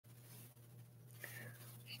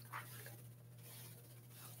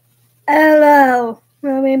Hello,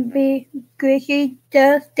 maybe Gracie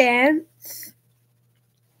just dance.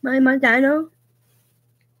 My Montano.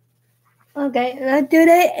 Okay,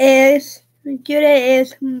 today is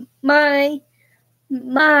my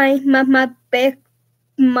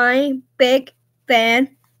big fan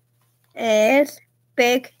is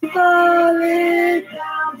big for it.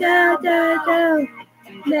 Da da da.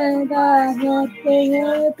 Never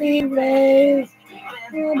happy race.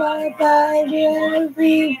 Bye bye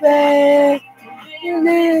everywhere. You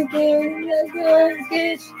live in this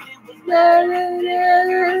city.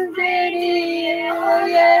 Oh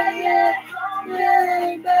yeah, yeah.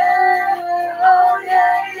 Yeah, oh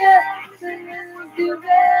yeah, yeah.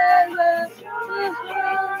 Together,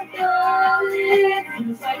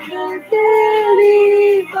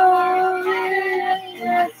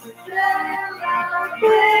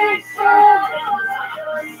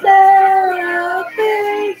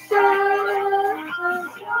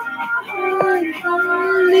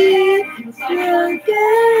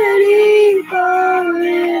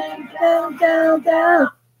 down.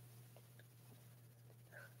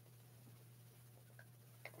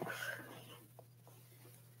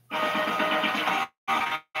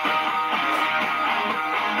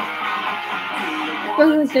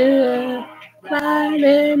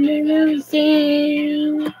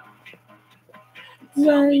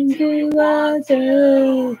 Run to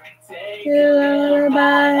water, to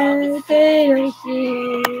lullaby, fatal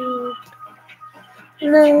shield.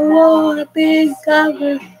 No more big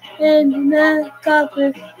cover, and that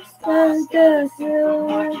cover, the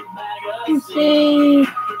hill. You see,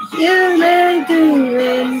 you may do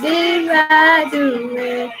it, if I do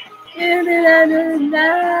it, you did the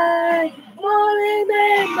night, more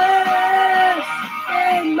remember,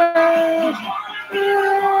 remember,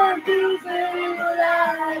 you do feel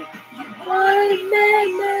alive, more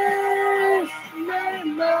remember,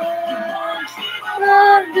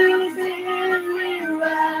 what do feel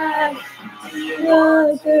alive,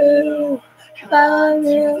 what do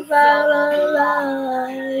follow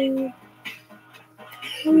alive.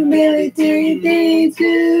 Ability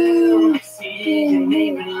to see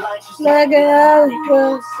me like a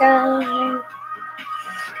outdoor sky.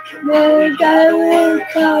 No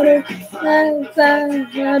direct color, like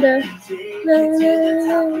father.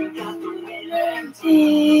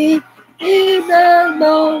 In the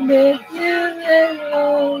moment, you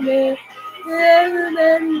hold it.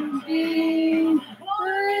 Everybody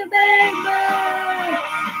remember.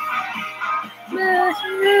 But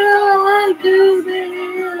you want to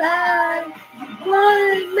be alive.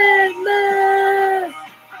 Remember,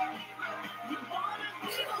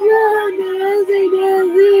 you're nothing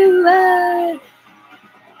everywhere.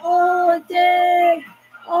 All day,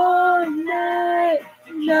 all night.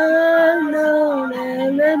 No,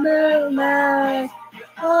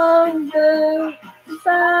 on the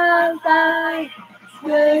fire,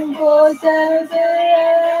 when for the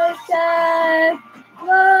very time.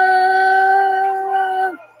 Whoa,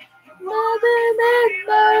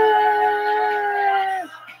 remember.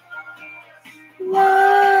 Whoa,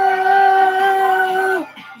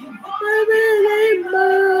 remember.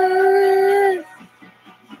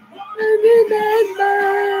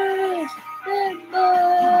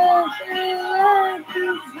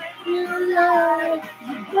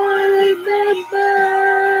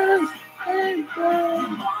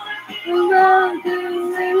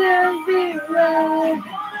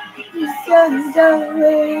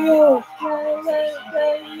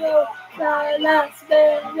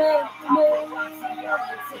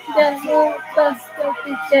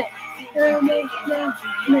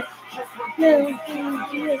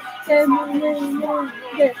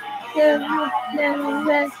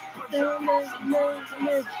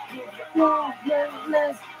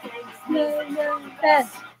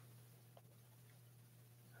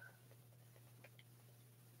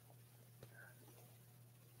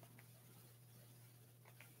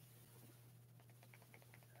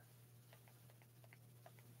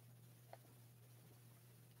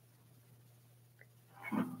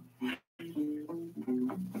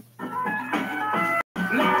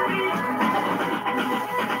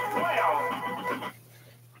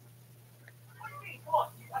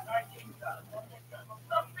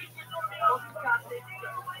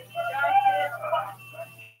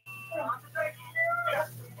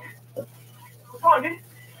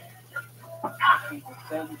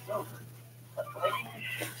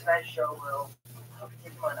 Tonight's show will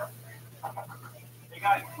keep mine up. Hey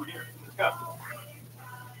guys, we're here. Let's go.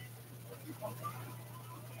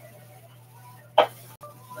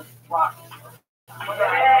 Let's rock.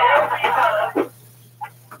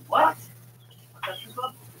 What? How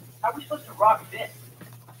are we supposed to rock this?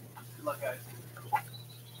 Good luck, guys.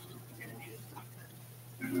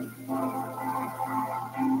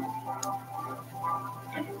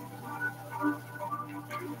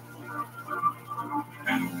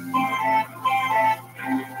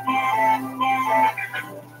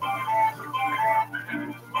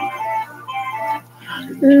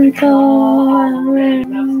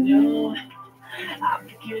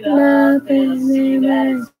 You're gonna need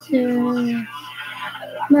it.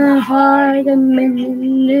 My heart a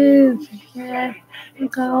minute new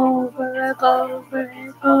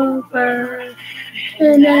over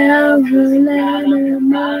and out of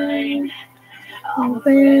mine.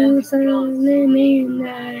 Over suddenly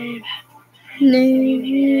midnight.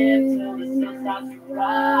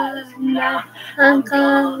 I'm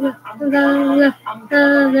gonna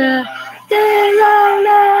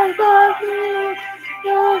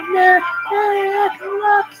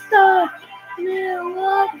rockstar. You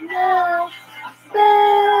walk now,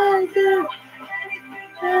 better.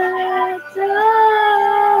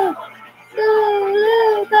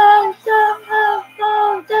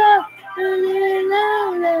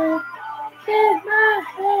 Get my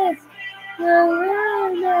head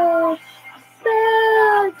around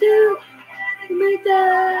to me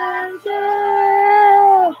down,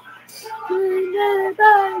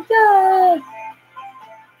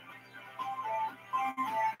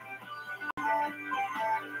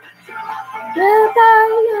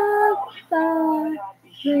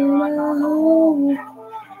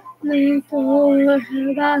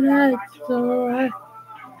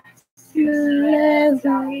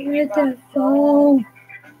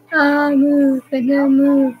 I'm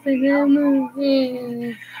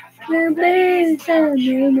moving. The place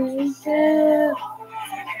I'm moving to.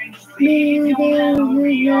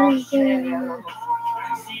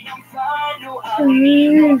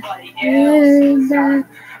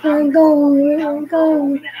 I'm going.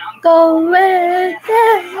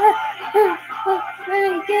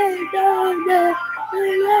 Get down there.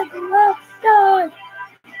 Let the rock start.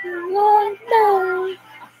 One down.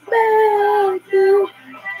 Back to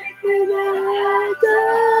the go.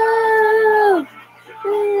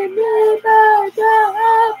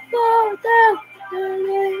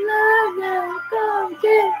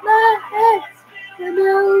 Get my head and the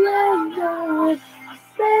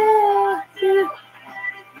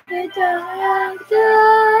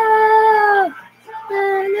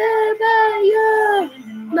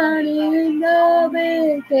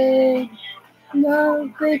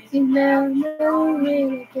no quitting now, no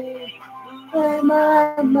winning.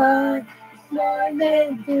 My mind, no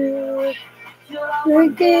they do.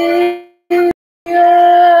 Again.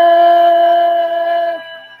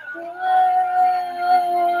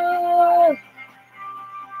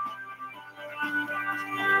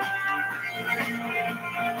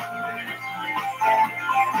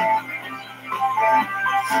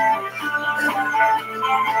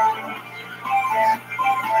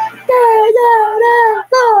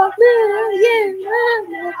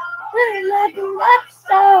 Like a rock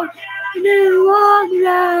star, you walk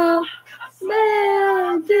around,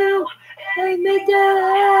 man, do, let me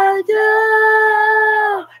do,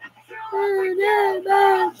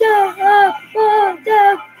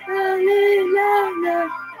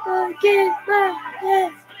 never keep my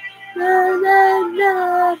head,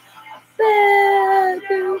 bear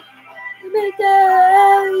to me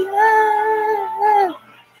down, never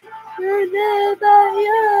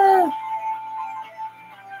you.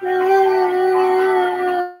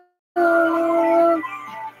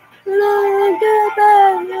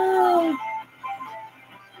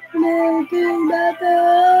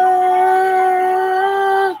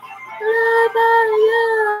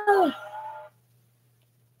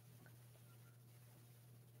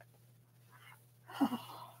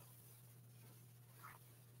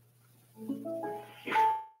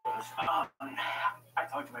 I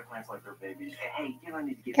talk to my plants like they're babies. Hey, you don't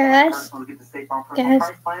need to get Guys, personal. Get the State Farm personal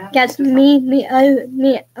price plan. Guys, me,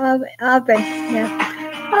 Aubrey. Yeah.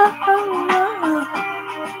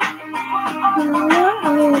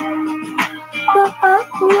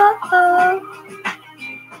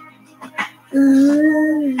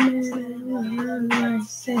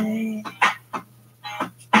 Say,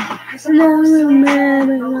 no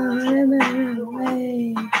matter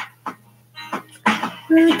way.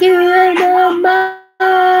 Look you in the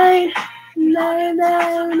mind,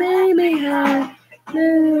 that made me high,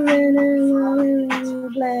 moving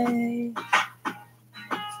and play.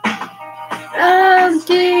 I'm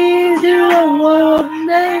king to the world,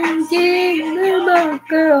 I'm king to my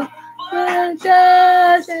girl. I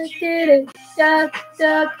just did it, duck,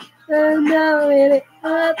 and now it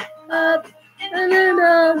up, and then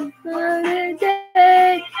I'm gonna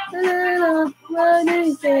take,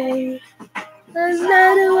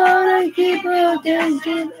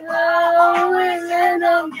 keep going and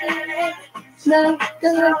I'm getting knocked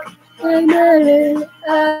up and a little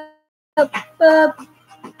up.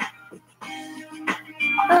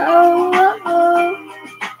 Oh, oh, oh,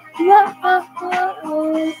 oh, oh,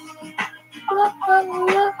 oh, oh,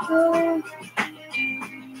 oh, oh.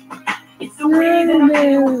 It's the way that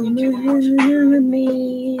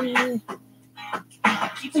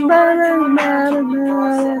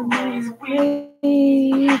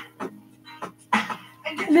Me.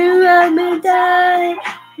 You love me, die.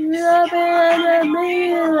 You love me, and I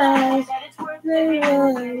realize they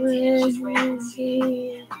always will.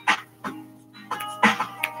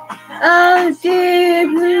 I'll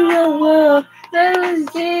give you the world. I'll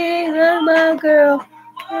give you my girl.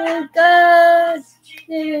 And God,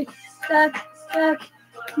 stuck,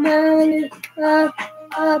 money, up.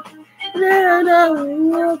 No,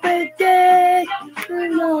 we'll be dead.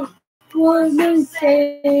 No, one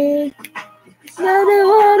mistake. Now I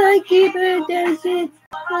wanna keep it dancing.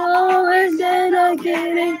 Oh, and then I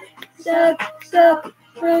get it. Stuck,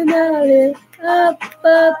 and I up.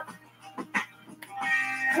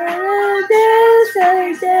 And this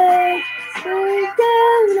I say, we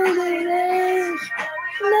down the range.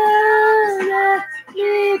 No,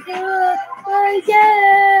 people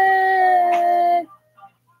again.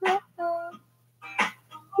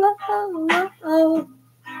 Oh.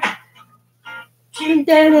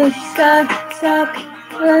 Then it's stuck,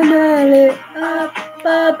 and I up.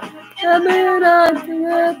 Coming on to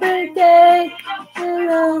a birthday, and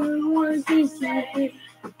I want to say,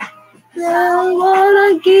 now I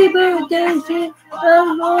wanna keep it dancing.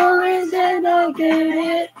 I'm falling, then I get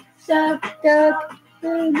it. Stuck,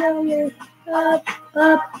 and I up.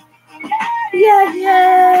 Yeah.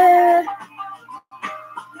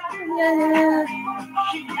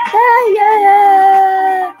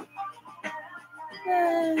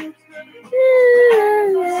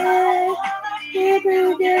 Keep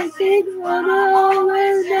it dancing, I'm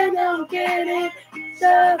always, then I get it.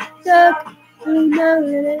 Stuck, and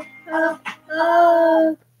I up.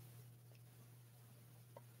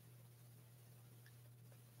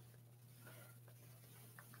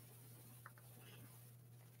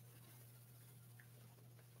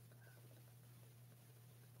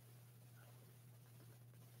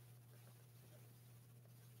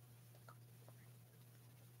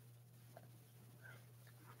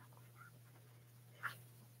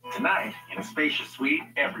 Tonight, in a spacious suite,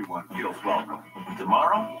 everyone feels welcome.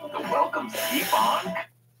 Tomorrow, the welcomes keep on.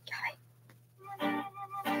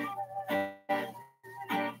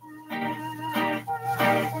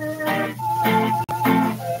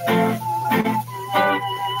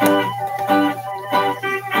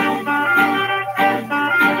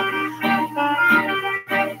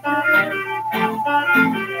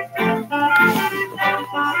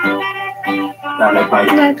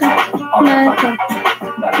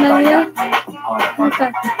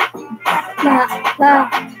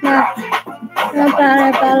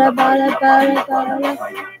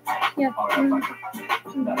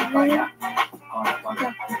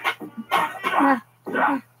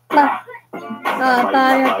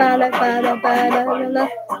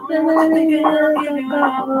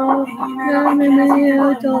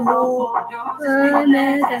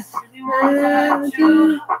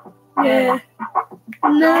 Yeah.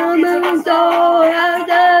 No, I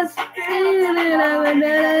just feel it.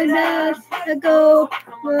 I go.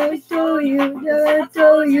 I told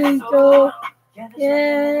you so.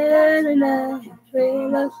 Yeah, and I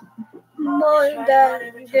feel us more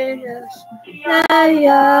than genius. Yeah.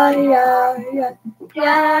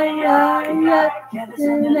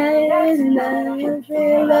 And I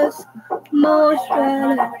feel us more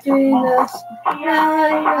than genius.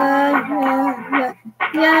 Yeah.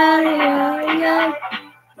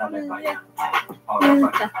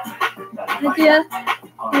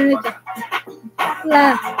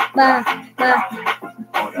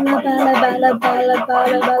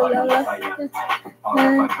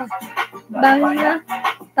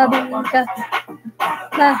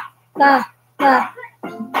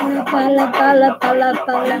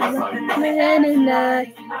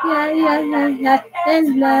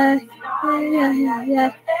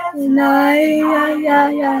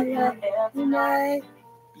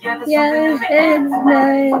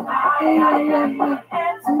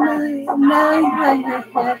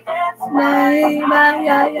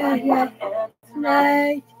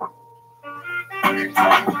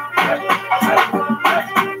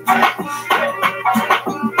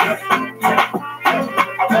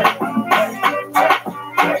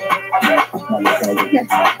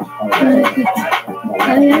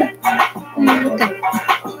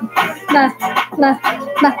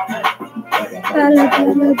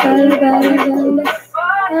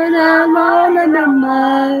 And I'm all in the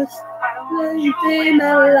miles. Living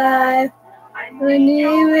my life. When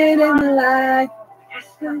you in my life.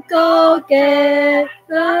 Go get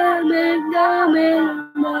them in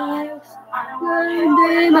miles.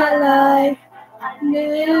 Living my life.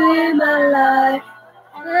 Living my life.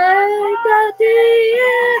 I got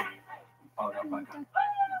the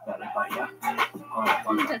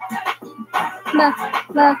La,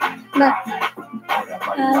 la, la.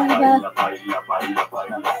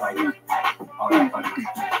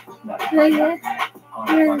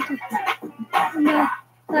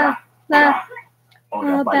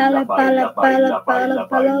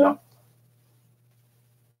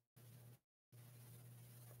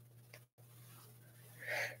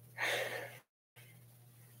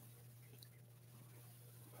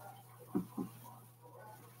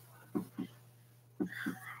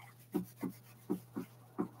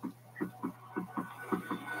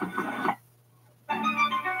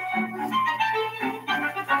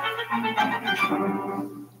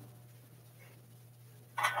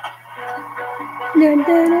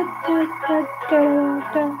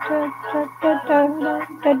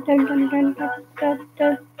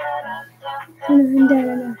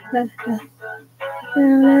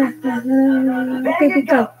 Okay,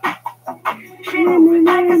 go.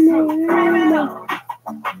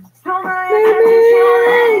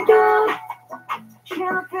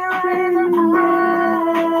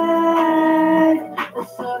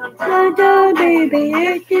 Baby,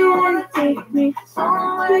 if you wanna take me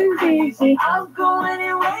somewhere crazy, I'll go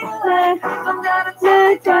anywhere. I'm gonna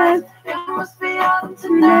take time. It must be on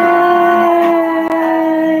tonight.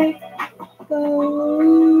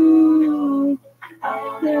 Go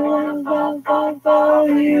for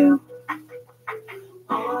you.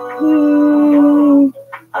 Ooh,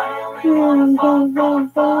 go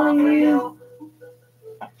for you.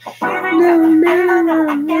 No,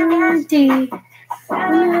 empty.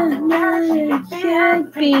 No, it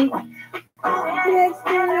can't be. Yes,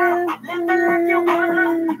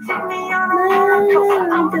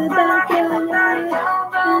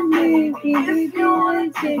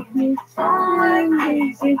 take me somewhere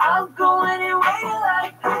crazy. I'll go anywhere you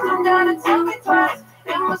like. Don't gotta tell me twice.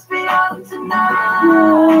 It must be on tonight.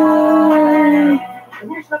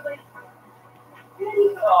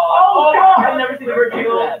 I've never seen a bird do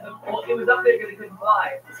that. Well, it was up there because it couldn't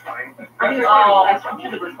fly. It's fine. I'm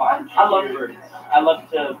sure the bird's fine. I love birds. I love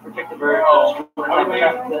to protect the bird.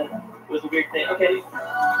 It was a weird thing. Okay.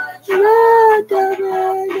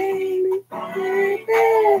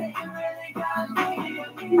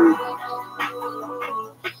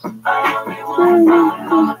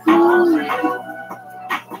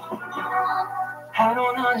 I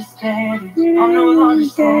don't understand it. I don't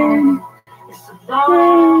understand it. It's a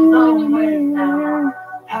long, long way down.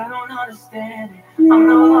 I don't understand it. I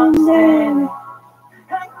don't understand it.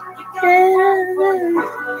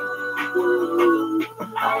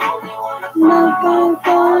 Not going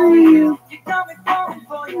for you. You got me falling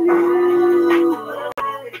for you.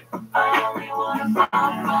 I only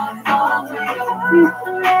wanna fall for you.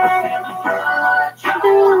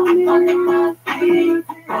 Under my feet.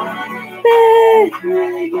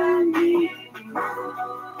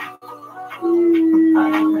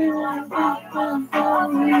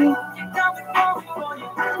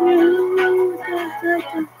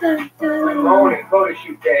 Photo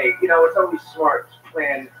shoot day, you know, it's always smart to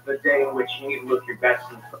plan the day in which you need to look your best.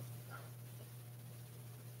 Yes.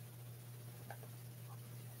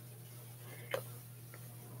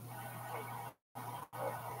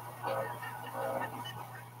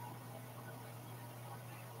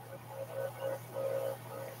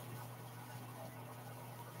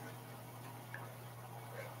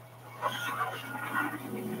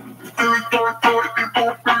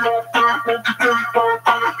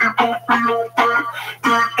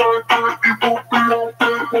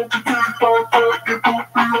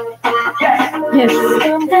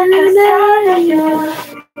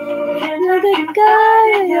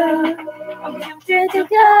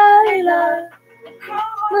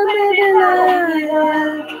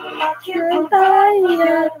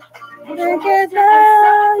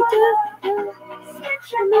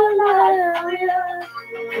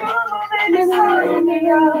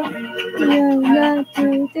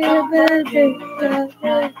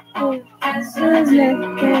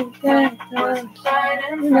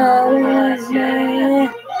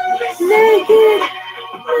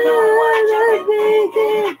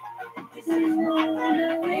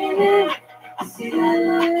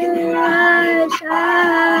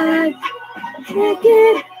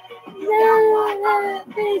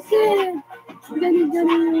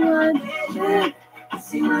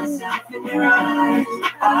 see myself in your eyes.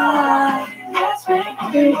 Let's make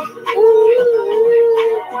it.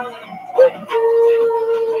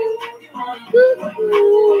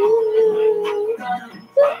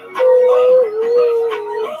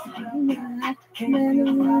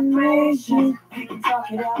 Memoration, we can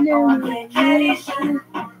talk it out on vacation.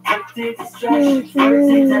 Take distractions, first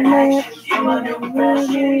into action. You're my new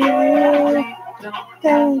passion, yeah.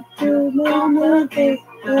 Don't do my thing,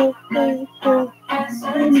 go, go, go.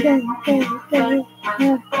 And then,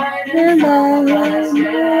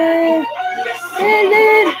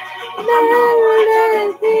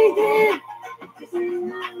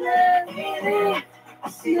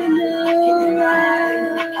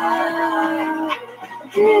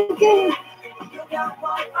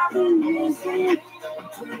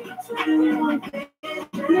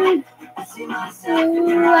 see myself in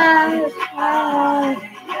your eyes.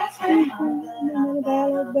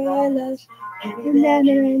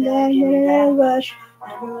 Rush.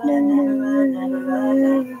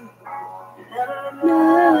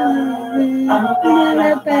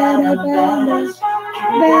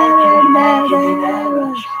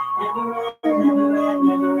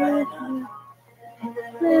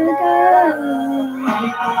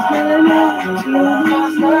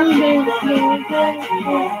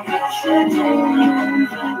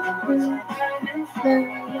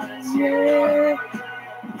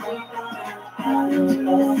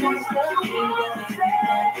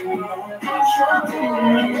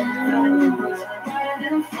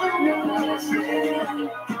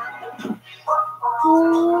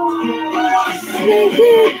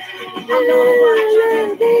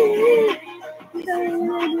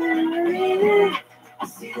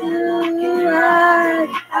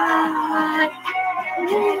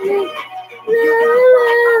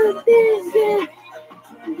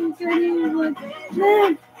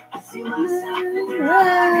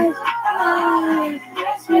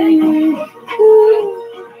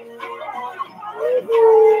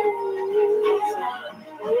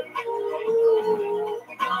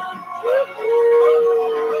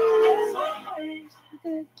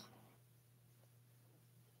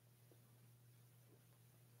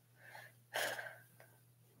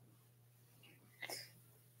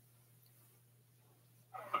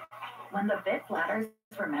 When the bit flatters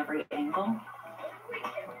from every angle,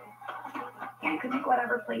 you can make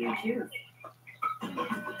whatever play you choose.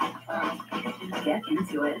 Get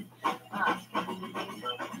into it.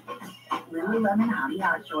 Lululemon Hobby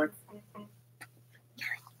Hot Shorts.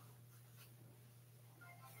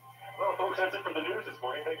 Well, folks, that's it for the news this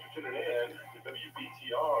morning. Thanks for tuning in to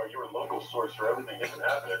WBTR, your local source for everything that's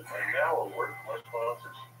happening. And now a word from our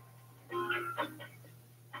sponsors.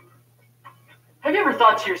 Have you ever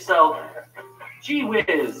thought to yourself, gee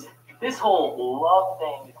whiz, this whole love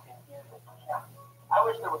thing is confusing. I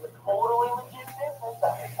wish there was a totally legit business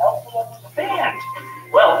that could help me understand.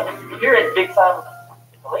 Well, here at Big Time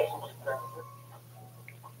Relationship Services,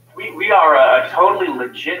 we are a totally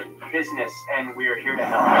legit business, and we are here to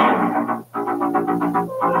help.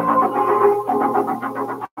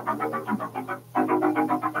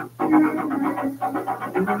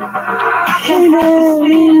 And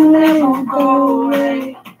we won't go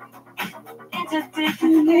away. It's just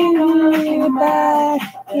looking back.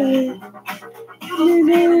 You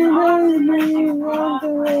didn't want me walk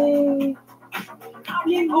away.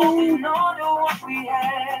 You holding on to what we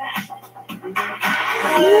had.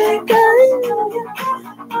 You got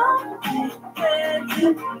to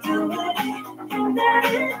do anything that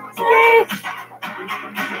it takes.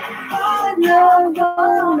 You're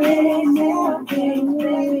gonna make nothing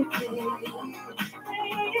with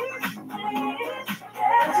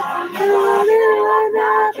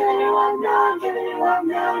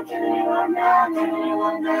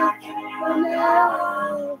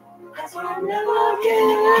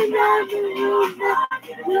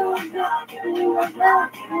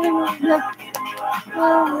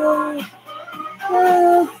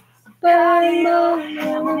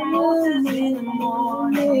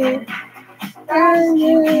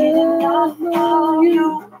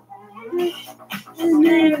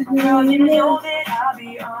Girl, you know that I'll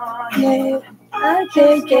be on it. I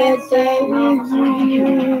can't get there with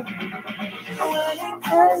you.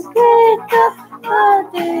 I get up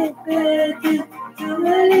all day, baby. To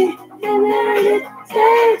really let it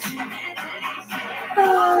take.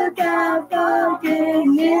 All that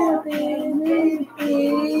fucking living with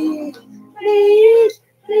me. Please,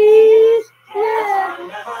 please, yeah.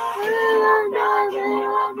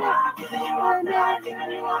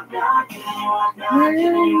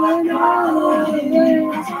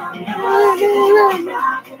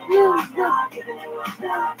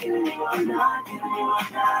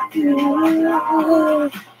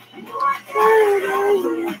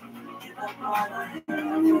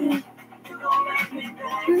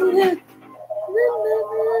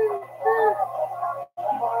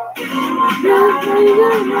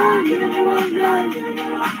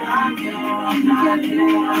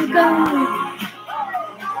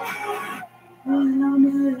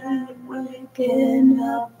 Waking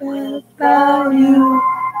up without you,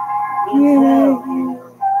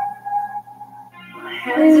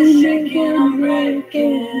 hands are shaking, I'm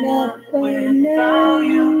waking up without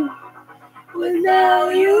you, without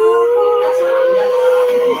you.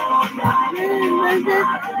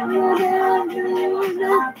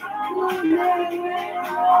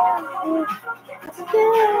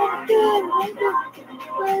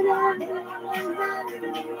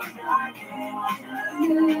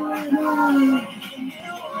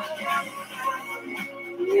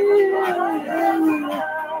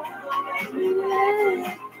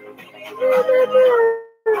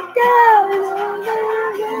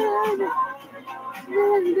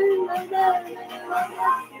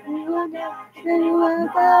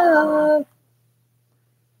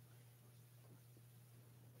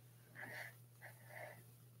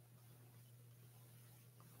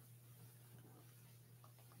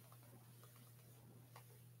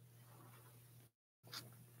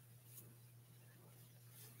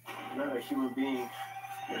 You're not a human being.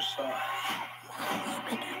 You're a star.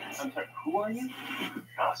 I'm sorry, who are you?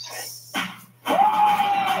 Us.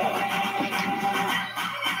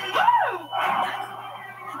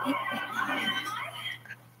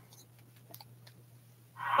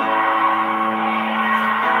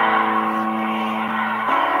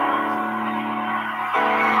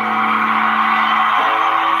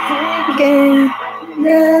 Thinking,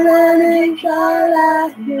 never shall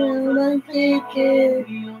I never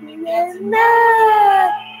thinking, and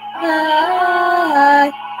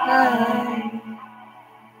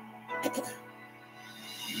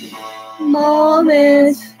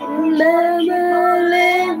moments never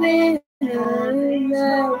living in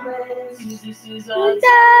the ways. This is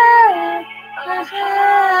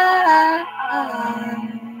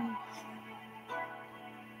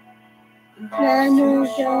And you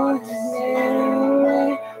don't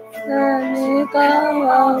away, let me go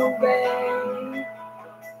away.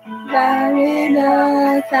 Carrying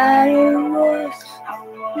a fireworks,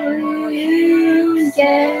 you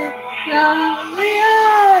get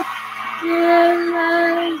lonelier. You're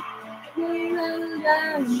like,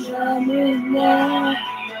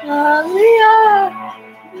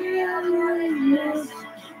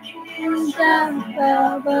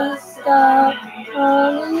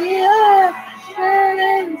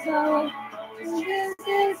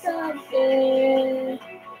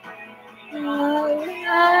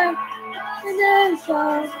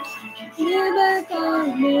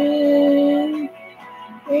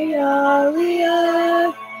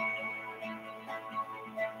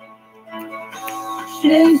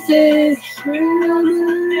 This is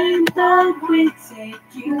remembering that we take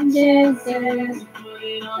chances.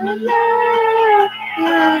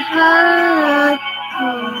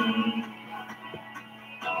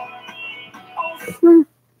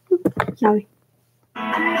 Sorry.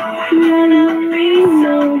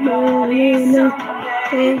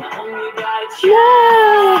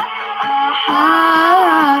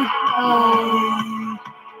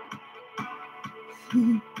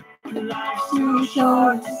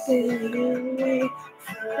 Short away,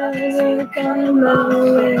 come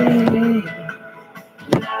away.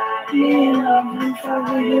 Me love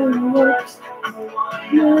for you works.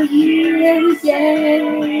 No years,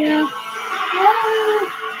 yeah.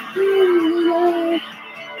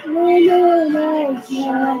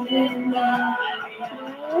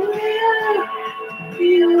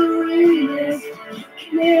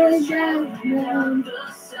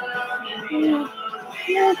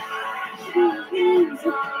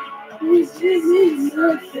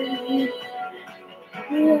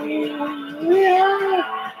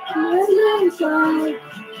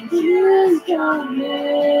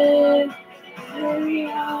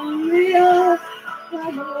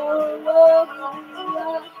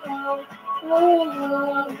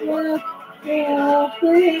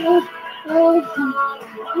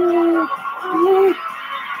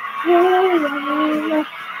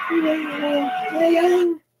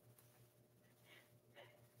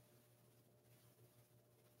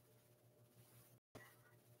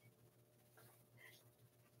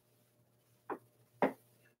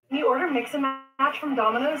 When you order Mix and Match from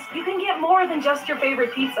Domino's, you can get more than just your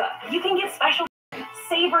favorite pizza. You can get special.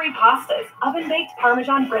 Save savory pastas, oven-baked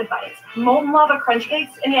Parmesan bread bites, molten lava crunch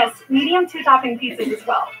cakes, and yes, medium 2-topping pizzas as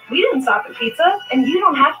well. We didn't stop at pizza, and you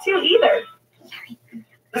don't have to either.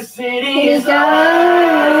 The city is ours.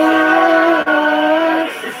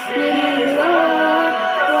 The city is ours.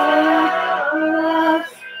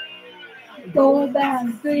 Go back,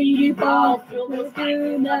 3D ball, we'll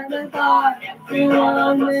do another bar.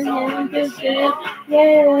 Everyone will hear the shit,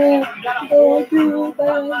 yeah. Go to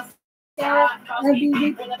the sky, I'll be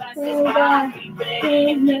the guy.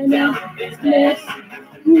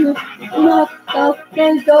 Knock up the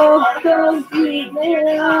door, don't sleep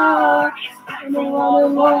there. I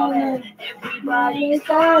don't wanna, everybody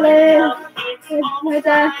silent. It's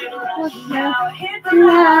that,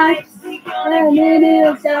 lights, and it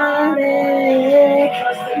is starting.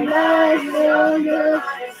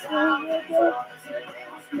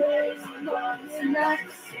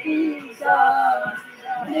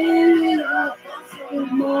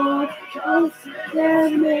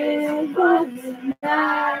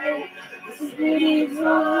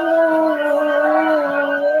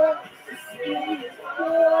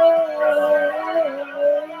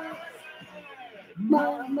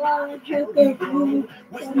 Mama, triple blue,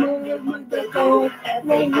 summer with the gold,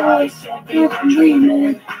 one voice, keep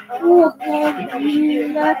dreaming. Oh,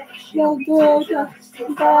 you like your daughter,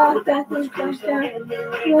 God, that was just that.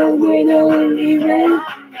 When we don't even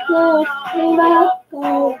go,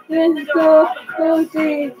 go, let's go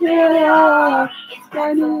see the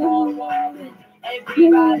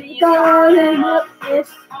everybody calling up this,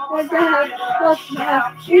 what's that,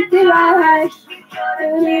 it's the light.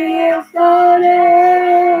 And it's starting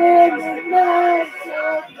the night,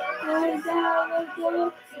 and down the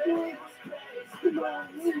road,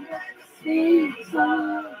 see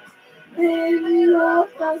some, baby,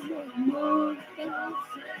 up on the moon,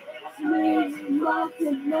 maybe not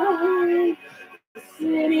the night,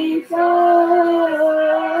 city's on,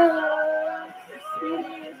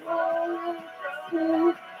 city's on.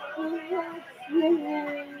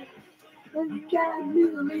 And got me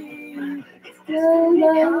still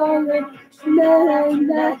on the smelling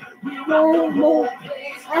that normal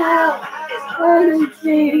out on the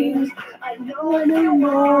trees. I know the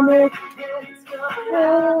moment it's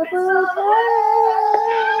gonna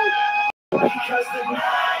because the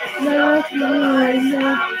night is not the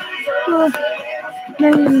night.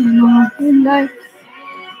 Not the night.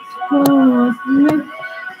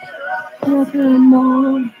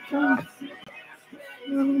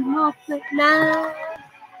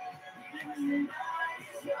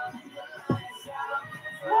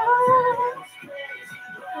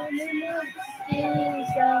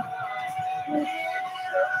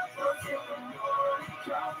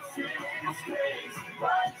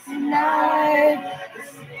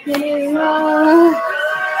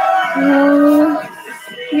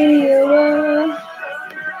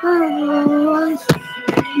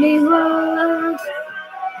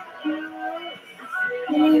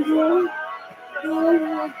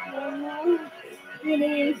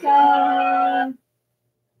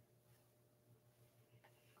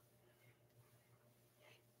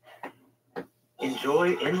 Enjoy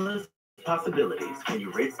endless possibilities when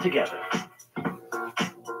you rinse together.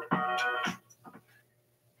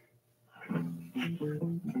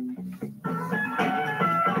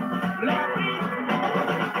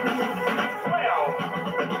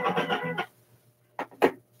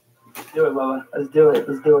 Do it, Mama. Let's do it.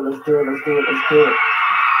 Let's do it. Let's do it. Let's do it. Let's do it.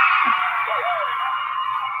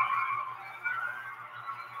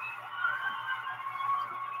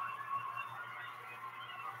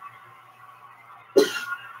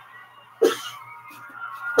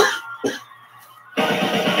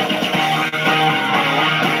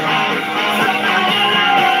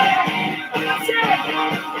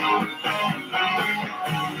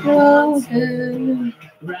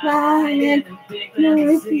 Ryan,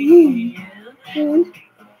 Dorothy, and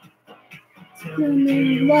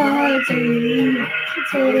Marty,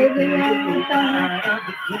 take the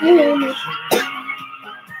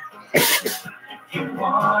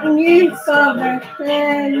you cover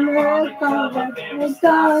and we'll cover the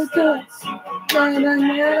stars, and I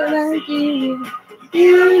never give you do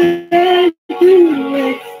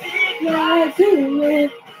it, not do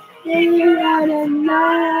it, you're out at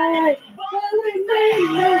night.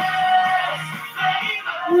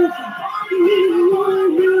 You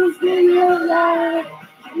want to stay alive.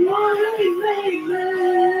 You want to make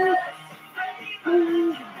it.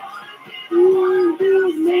 You want to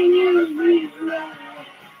make it right.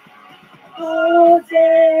 All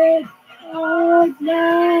day, all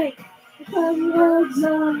night. Come on,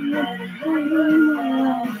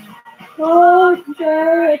 all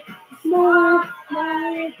day, small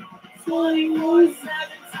night.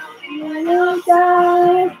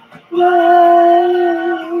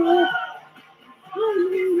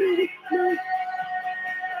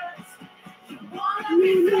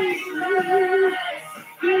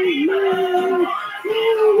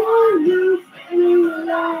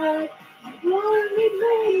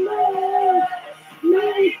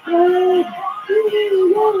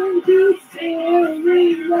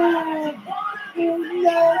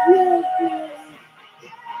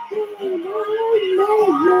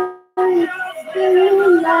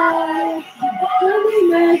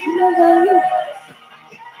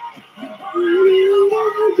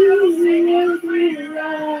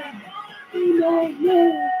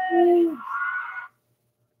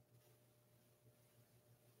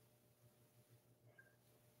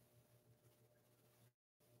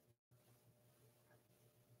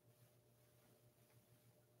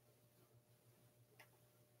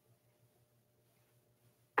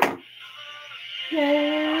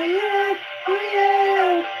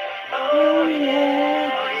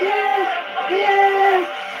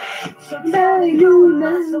 Somebody who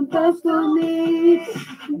doesn't fuck for me,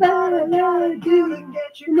 but I love you to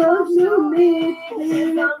get you close to me.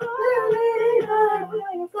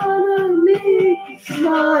 Follow me. Come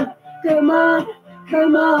on, come on,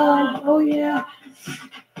 come on, oh yeah.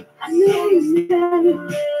 I need you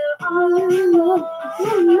all alone,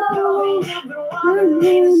 alone. I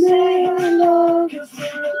need you alone. There's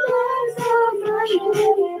so much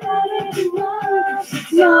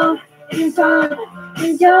young, it's on,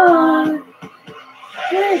 it's on.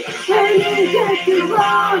 When you get to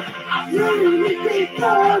wrong, you need to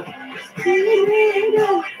go. You need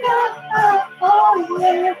to go, oh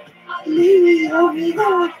yeah. You need to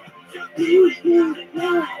go. You need to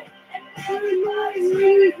go. Oh,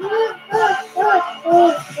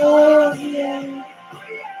 yeah.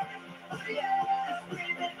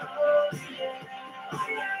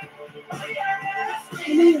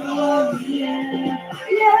 Oh, yeah.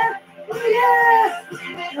 Yeah.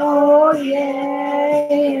 Oh, yeah.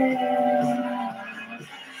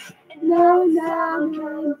 No,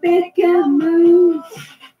 make a move.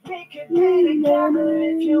 Make it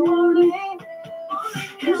if you want it.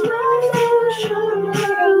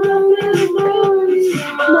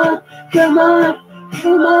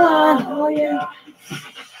 Come on, oh yeah.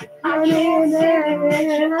 I need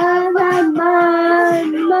it, my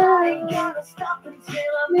gotta stop until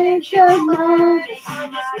I make your mind.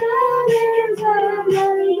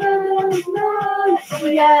 Oh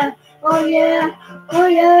yeah, oh yeah, oh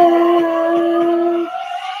yeah.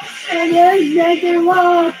 And then make it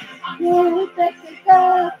walk, you take it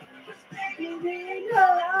up.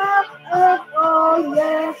 Oh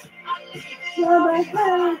yeah, you're my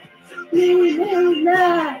heart, you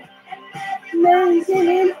not, making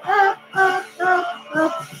it up, oh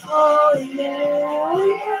yeah,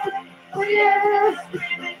 oh yeah, oh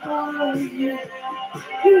yeah,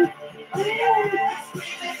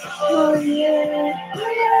 oh yeah,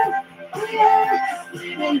 oh yeah,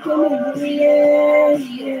 making it,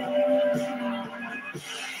 yeah.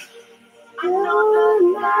 I know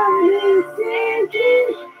nobody's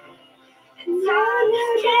thinking. I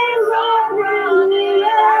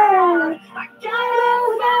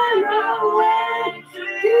don't know where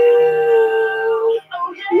to do.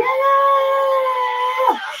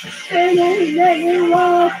 Yeah, and let me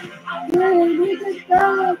walk, let me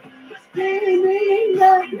stop, let me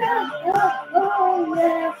oh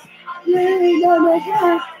yeah, let me go my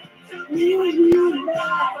heart, let me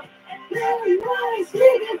back, let me sing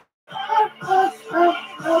it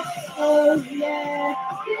oh yeah,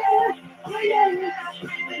 yeah. Oh yeah,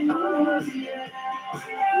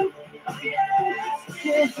 oh yeah,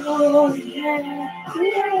 yes, oh yeah, yeah, oh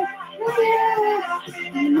yeah, oh yeah,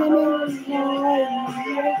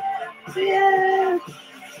 yeah,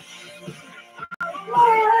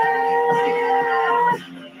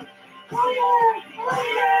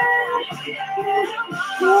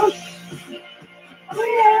 oh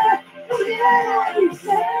yeah,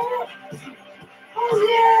 oh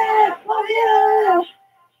yeah, oh yeah.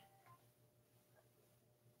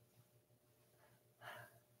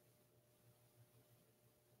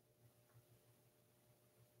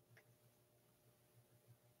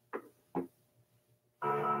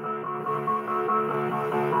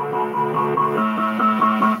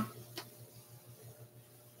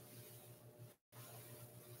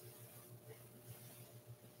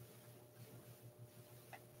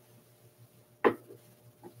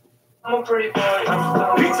 I'm a pretty boy.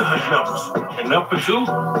 Pizza Hut numbers. Enough for two,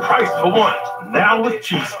 price for one. Now with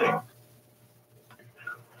cheesesteak.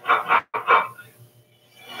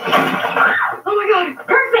 Oh my god,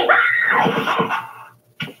 perfect!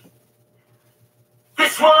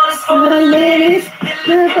 This one is for the ladies.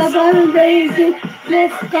 Let's go crazy.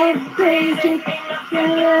 Let's go crazy.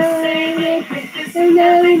 And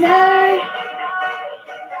every night.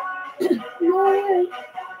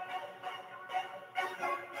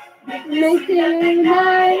 Make it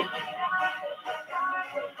night.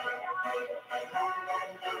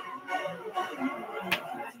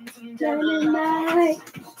 Night.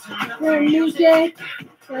 The music.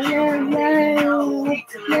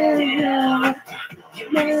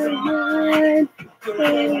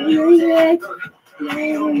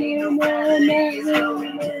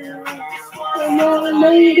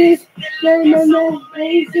 Ladies,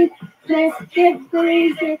 let's get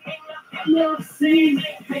crazy. Let's see.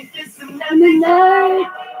 In the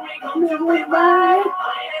night, never light.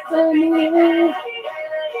 Every night,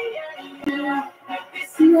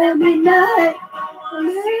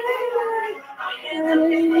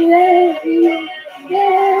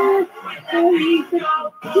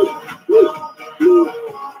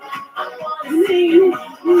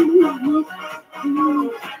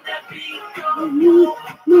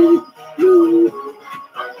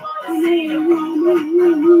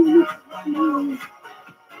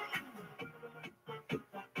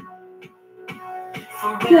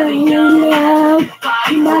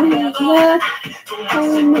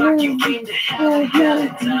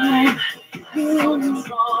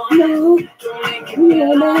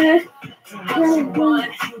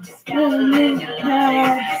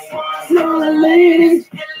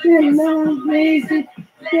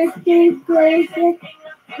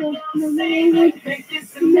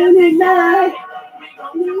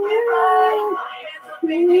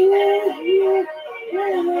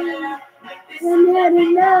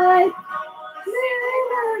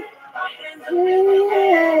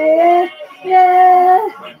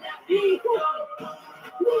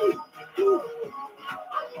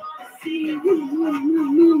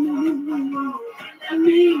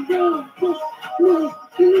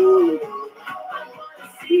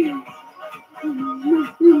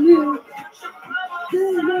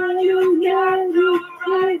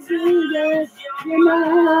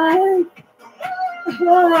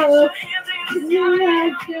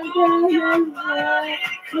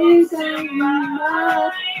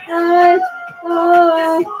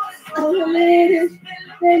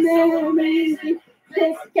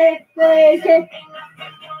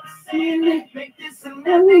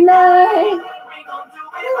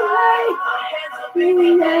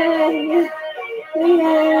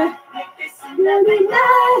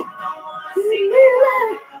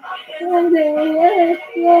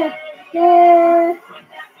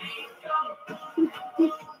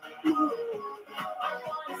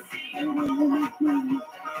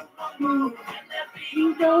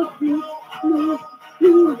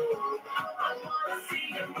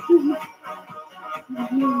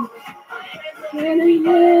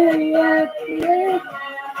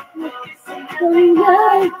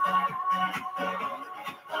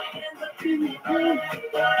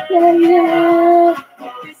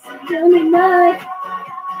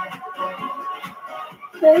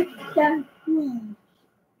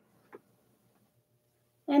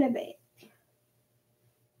 and a bit.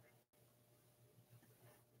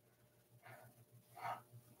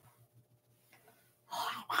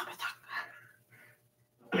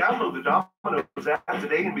 Download the Domino's app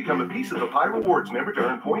today and become a piece of the Pi Rewards member to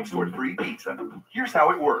earn points toward free pizza. Here's how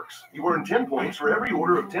it works. You earn 10 points for every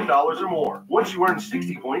order of $10 or more. Once you earn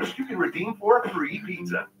 60 points, you can redeem for a free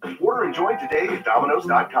pizza. Order and join today at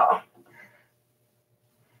Domino's.com.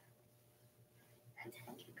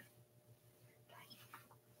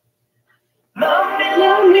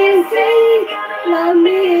 Love me, sing, love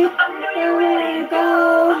me, where to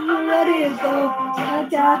go, ready to go,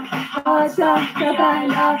 cha-cha,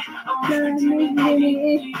 love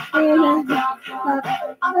me,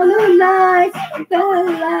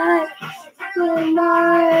 the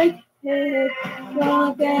night,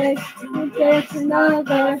 one day, it's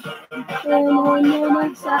another,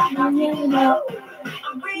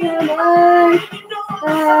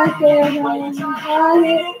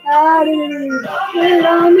 I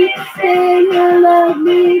love me, say you love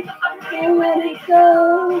me, and let it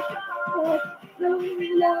go. Love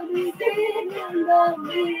me, say you love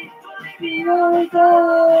me, you don't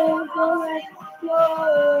go,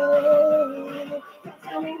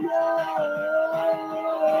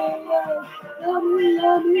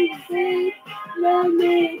 love me, say love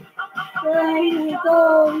me, let it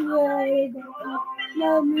go,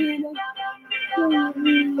 love me.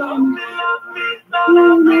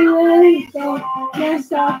 Love me,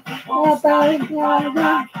 yes, I'm about to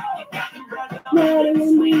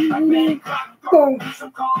girl,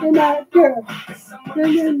 and that girl,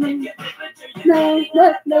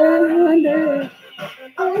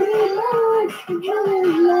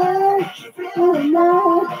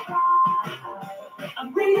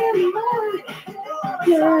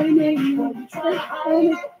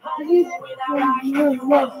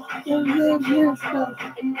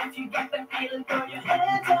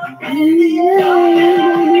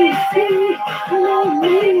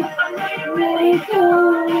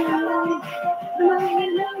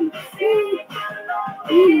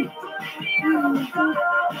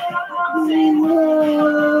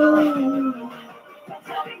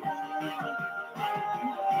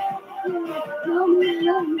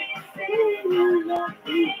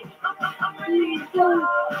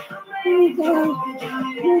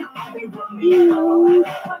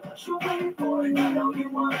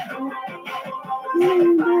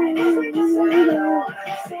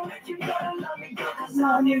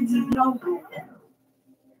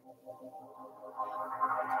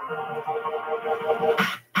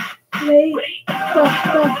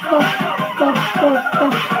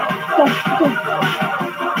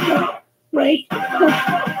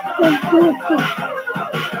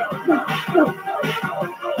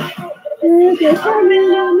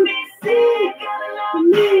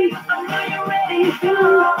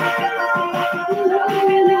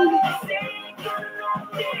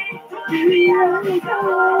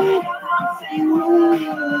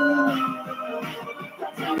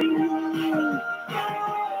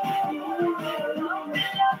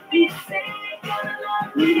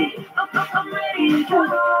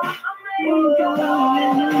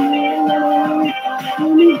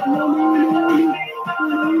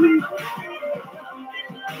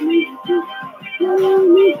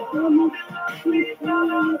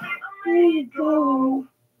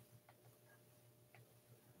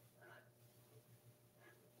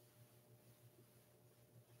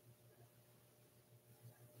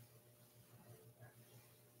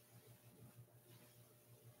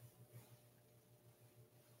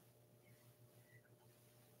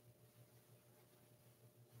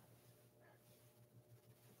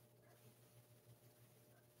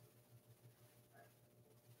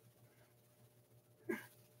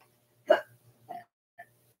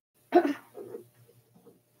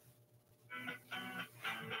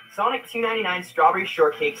 Sonic $2.99 strawberry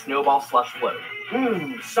shortcake snowball slush float.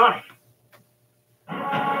 Sonic.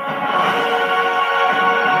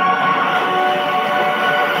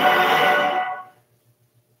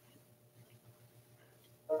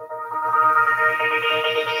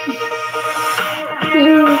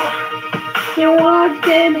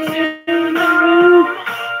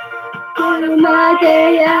 My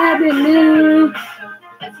day avenue,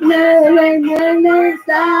 no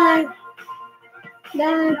side,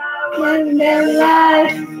 no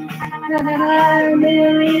life, a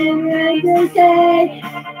million ways to say,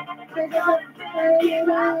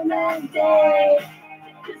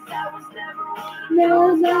 no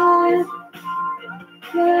life,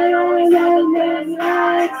 no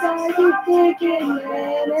life, I keep thinking,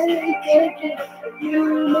 you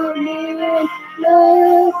know me and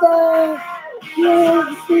love.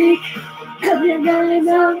 You speak, you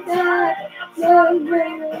know that, no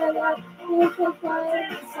way, you can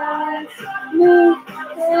find signs, move,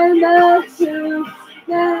 and love you,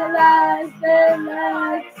 the life,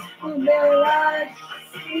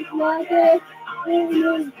 it's my day,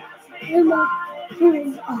 in my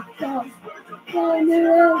dreams, of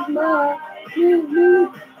my,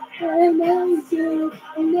 you, and I do,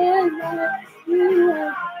 and then my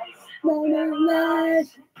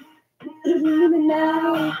life.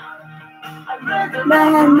 Now,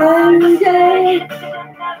 my Monday,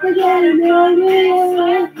 again,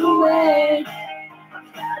 away.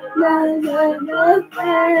 No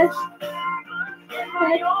flash.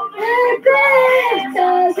 And best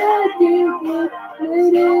as I do,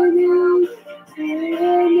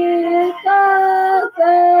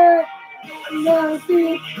 no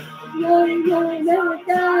sick, no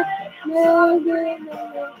die, no,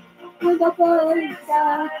 with a body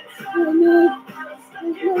side,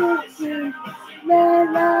 no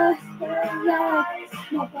life,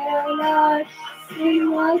 no life,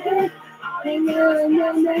 in water, and no,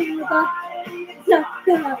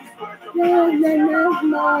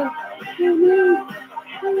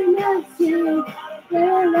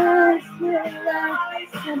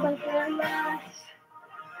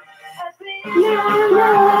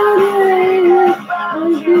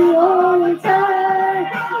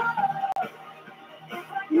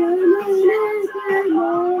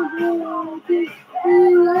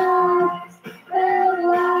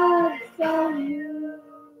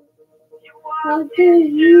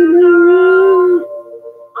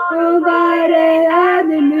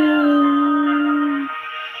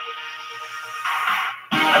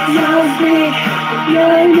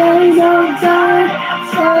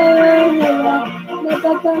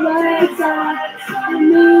 Oh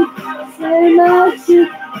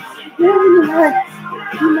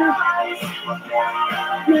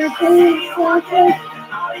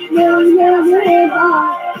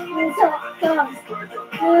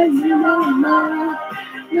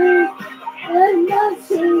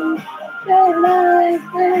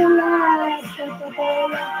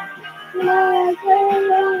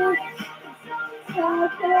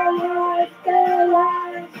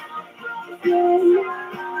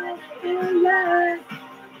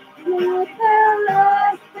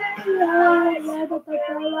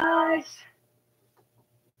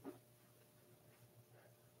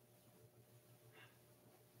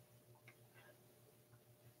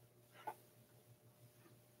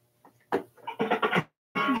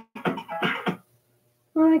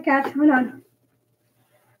my gosh, hold on.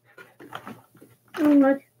 Oh,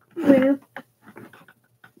 look, where?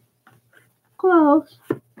 Close.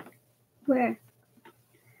 Where?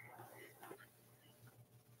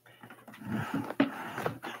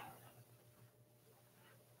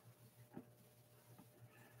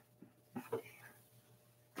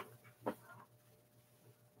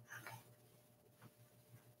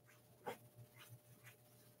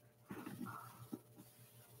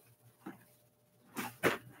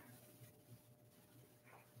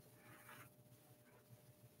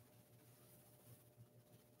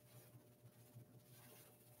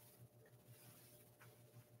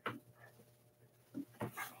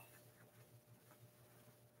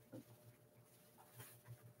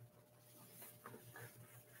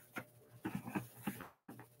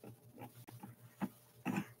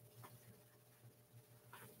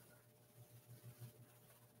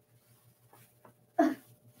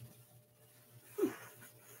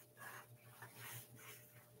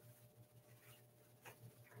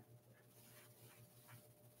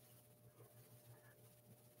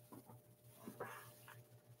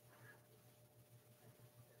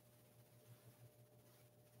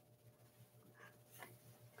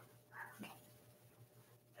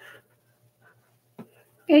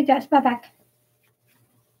 Okay, just bye-bye.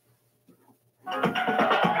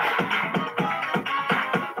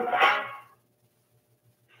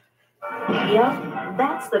 Yep,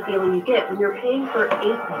 that's the feeling you get when you're paying for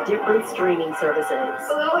 8 different streaming services.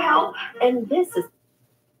 A little help? And this is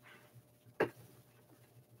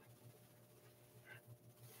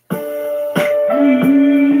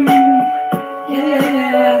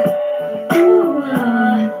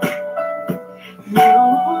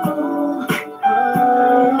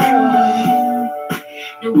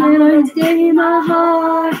Never take my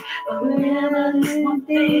heart, but whenever there's one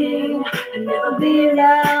thing, I never be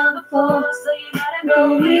around before, so you gotta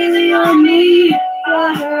go easy on me.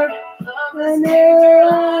 I hurt when it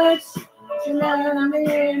hurts, you never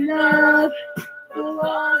been enough. The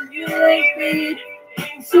one you make me,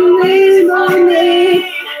 so easy on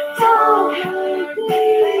me. Don't hurt me,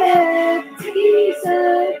 tease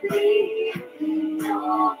me,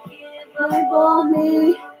 don't give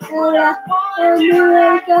me. And I knew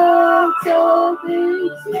I got so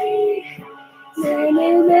busy.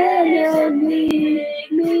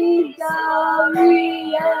 Me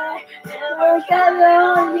sorry. I never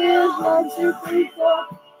got on you. 1, 2, 3, 4,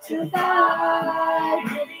 2, 5.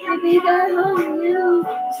 Maybe got on you.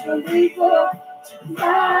 1, 2, 3, 4, 2,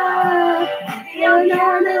 5. You're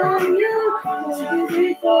not on you. 1, 2,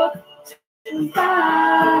 3, 4, 2,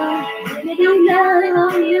 5. Maybe not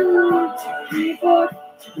on you. 2, 3, 4.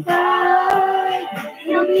 Bye.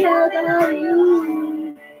 You'll be out on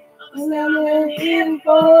you. I'm looking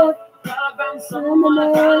for someone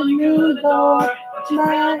on your door.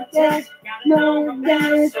 My desk, no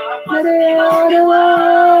desk, but they all the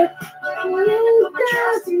world. You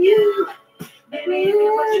trust you, baby, you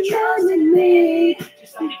are trusting me.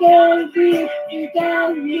 You can't breathe, you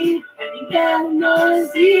can't breathe, you can't know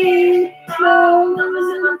see. No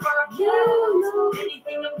one's you know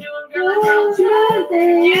anything I'm doing, girl.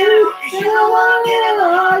 You don't want it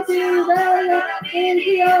all to the in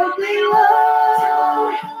the open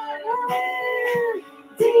world.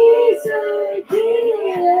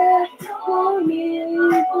 Disappear for me.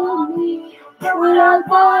 When I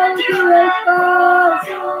fall to a fall,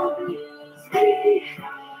 so please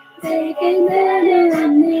taking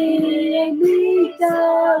me and me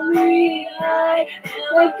sorry. I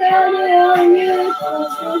got on you,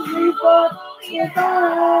 1, 2, 3, 4, 2,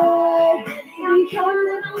 5. I'm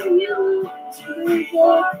counting on you, 2, 3,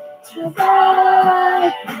 4, 2,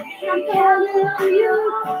 5. I'm counting on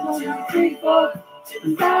you, 1, 2, 3, 4,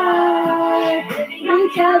 2, 5. I'm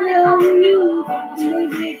counting on you, 1,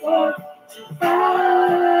 2, 3, 4, 2,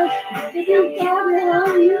 5. I'm counting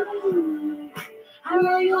on you.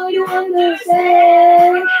 you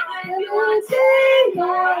understand. Understand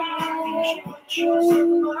my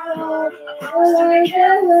true love. All I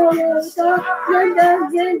ever saw, and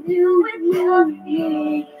doesn't do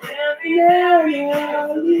me.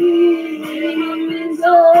 Never leave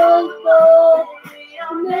so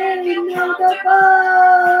maybe not the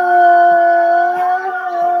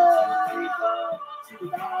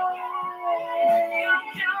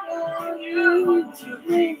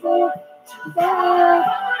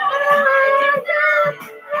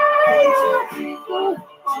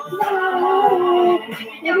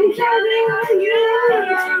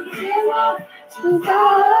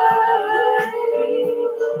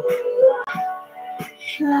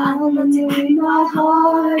Come into my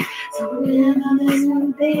heart, so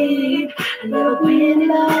when babe, love me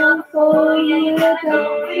love for you,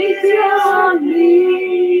 don't be on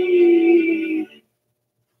me.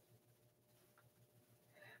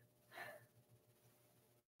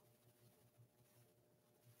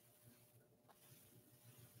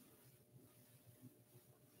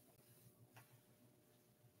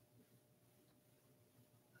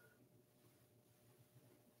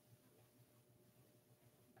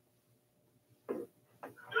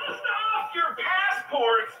 Dust off your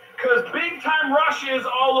passports, because Big Time Rushes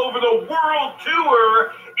all over the world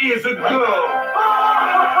tour is a go.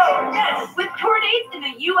 Yes, with tour dates in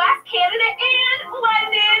the U.S., Canada, and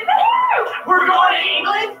London. We're going to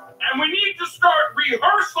England? And we need to start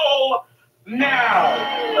rehearsal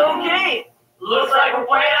now. Okay. Looks like we're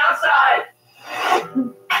playing outside.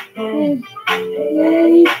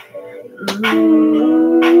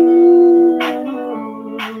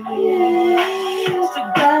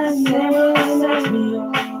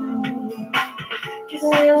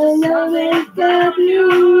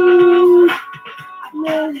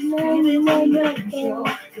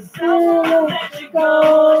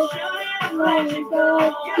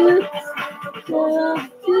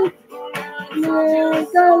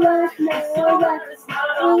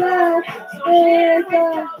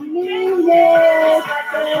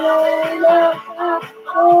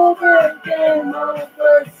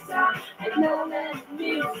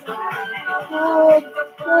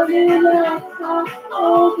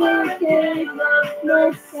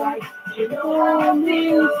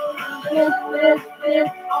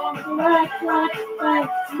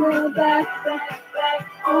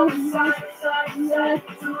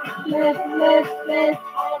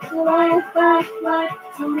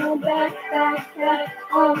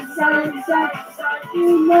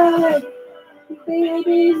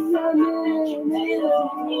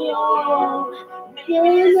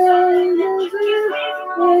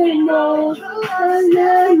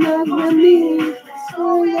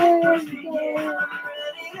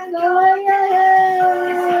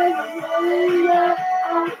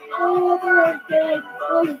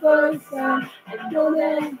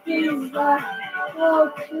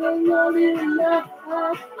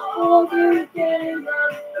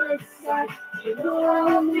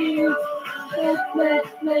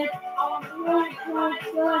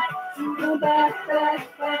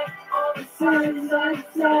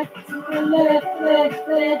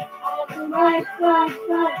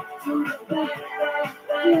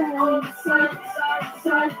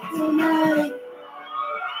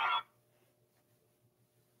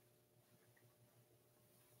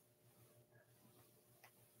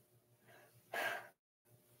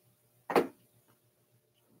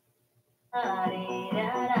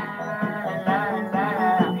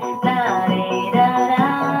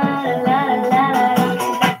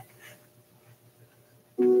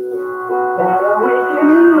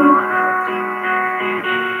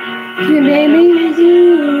 You made me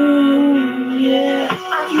do, yeah.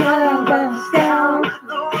 I bounce down,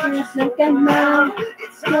 just look at now.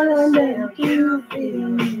 It's gonna let you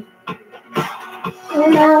feel.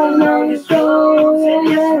 And I know you're so, and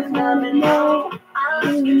there's nothing more.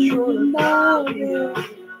 I'm control about you.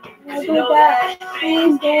 Go back,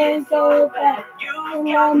 things can't go back.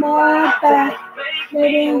 You got my back,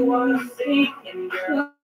 baby, you wanna see.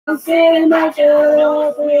 I'm sitting back to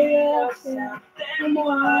the reaction. I'm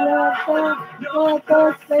not up, not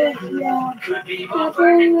perfect, yeah. I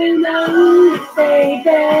really know you say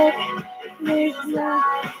that it's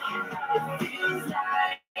not.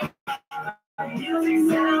 You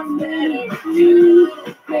know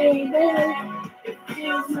you, baby. It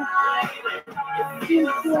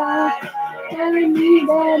feels like telling me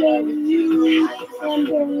that it's you and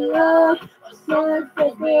the love. So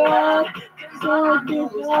take me up, so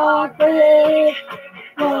get off it.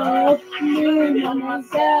 But me and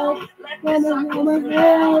myself, when I'm on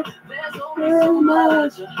myself, too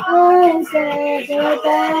much I said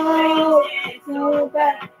about. so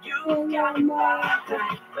bad. You got my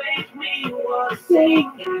make me wanna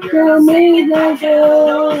Sing sing. to me the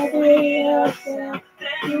story of the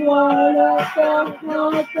you wanna talk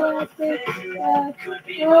more perfect.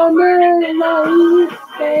 Come in, love,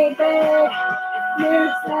 baby.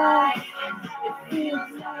 Feels like,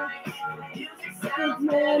 feels like, it's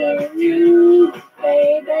better you,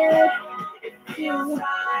 baby. Feels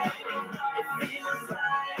like,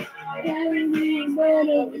 everything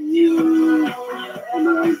better you. I'm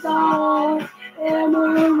a song, I'm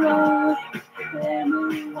a rock,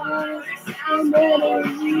 everyone, I'm better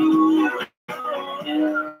you.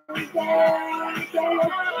 Yeah, yeah.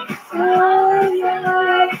 Oh,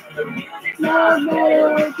 yeah. Not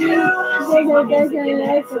better you.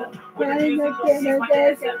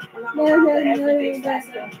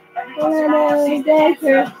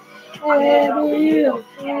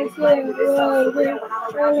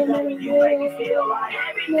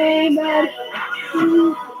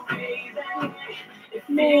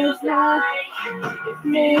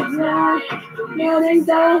 Nothing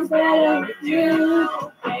sounds better with you,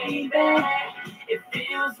 baby. It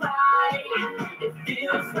feels right, it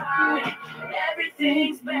feels right.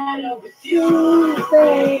 Everything's better with you, You,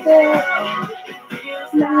 baby.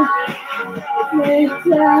 feels like, It's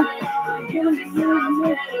like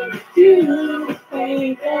you,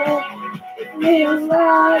 baby. Feels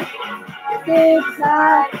like it's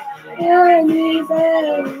like any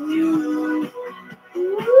better you.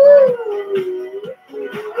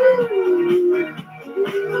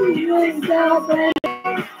 It's so better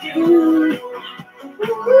you.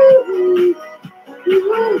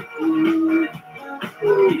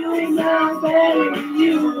 It's so better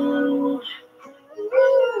you.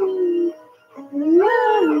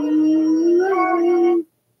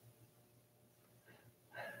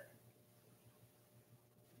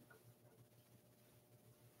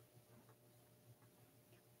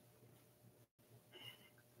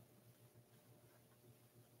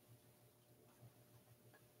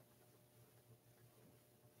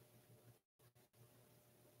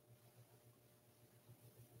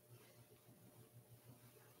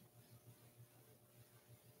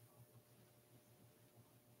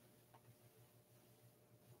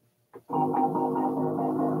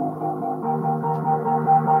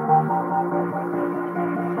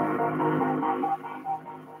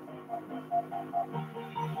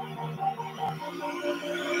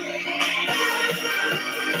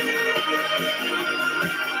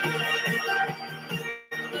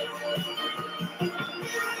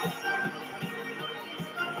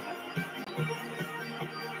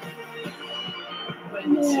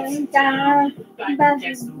 Down back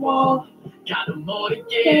against the wall. got no more to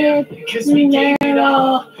give, cause we gave it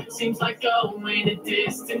all. Seems like going a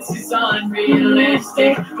distance is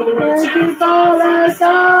unrealistic, but we're too far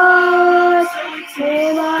apart.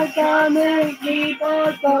 Say my comment, keep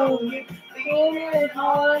on going. Feel it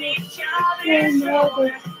on each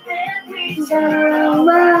other. Turn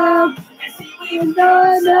around. You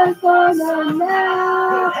don't know for the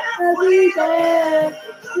now. Every day,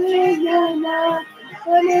 singing now.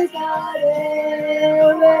 When it's not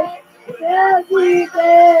there, every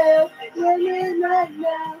day, when it's not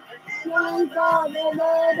now. One time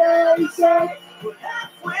another shake.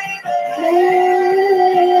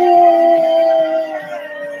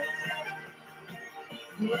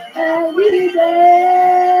 Every day.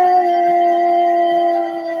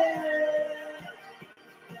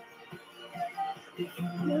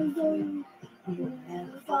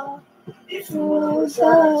 If it was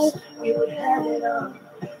us, we would have it all.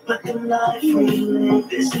 But the life we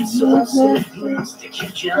live isn't so simplistic. You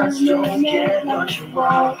just don't get what you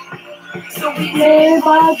want. So we Live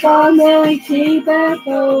our and keep it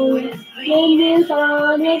going. Fingers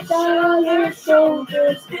on each other's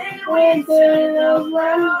shoulders. Winter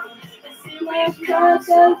around. Let's just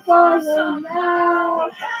for them now.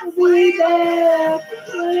 We there.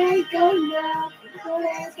 We go now.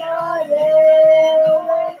 Let's go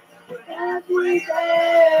there. Every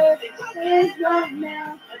day. It's right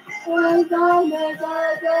now. We're gonna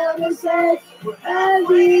go to say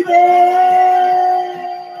every day.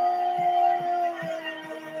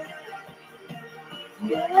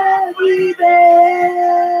 Every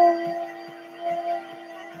day.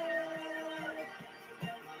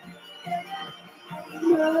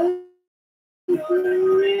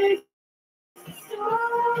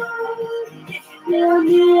 You're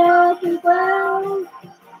me up and down.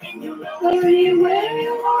 Anywhere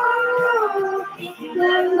you are,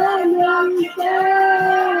 then let me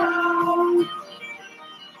down.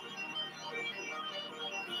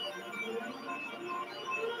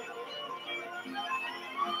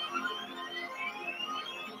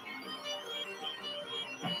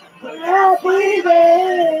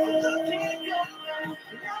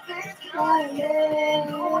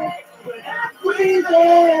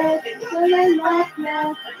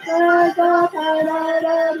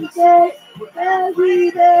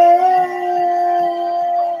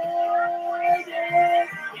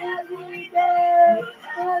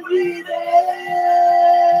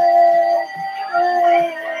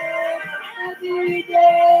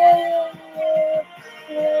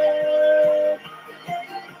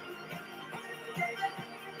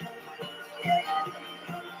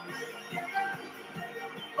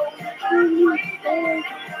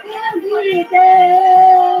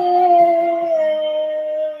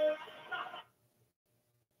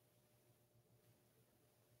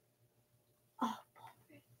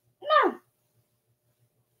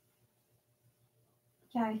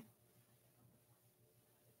 Okay.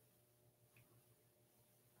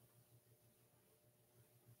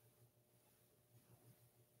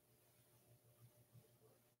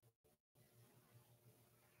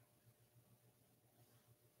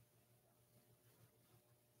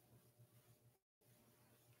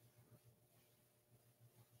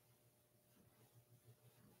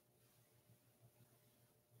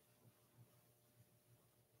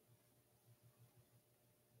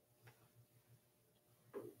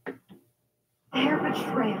 Their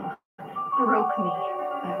betrayal broke me,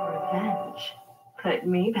 but revenge put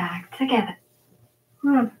me back together.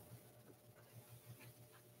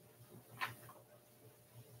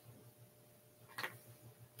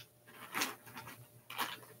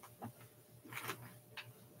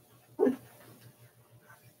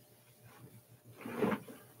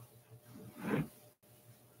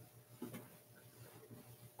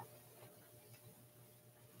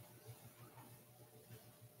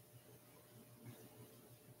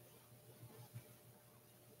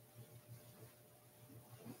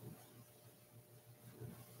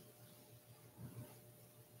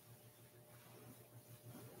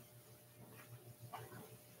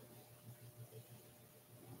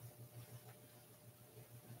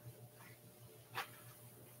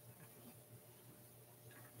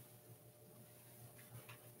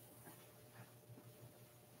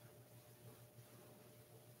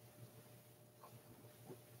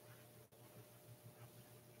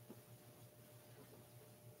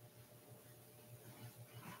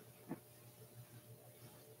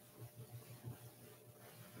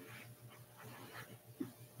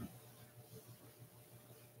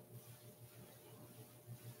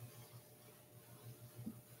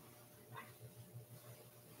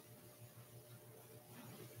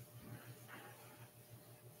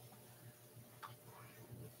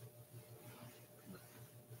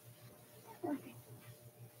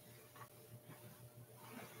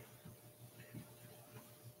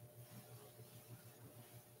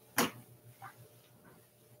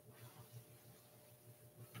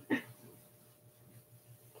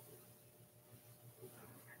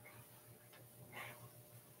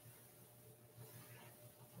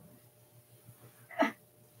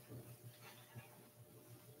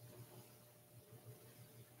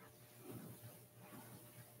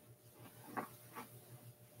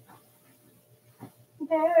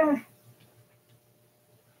 There.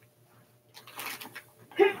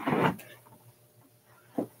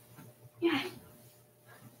 Yeah.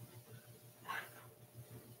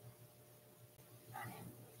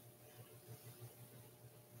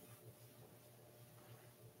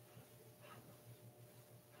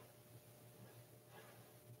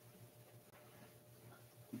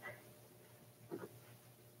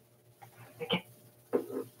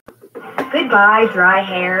 Goodbye, dry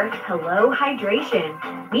hair. Hello,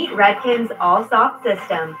 hydration. Meet Redken's All Soft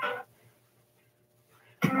System.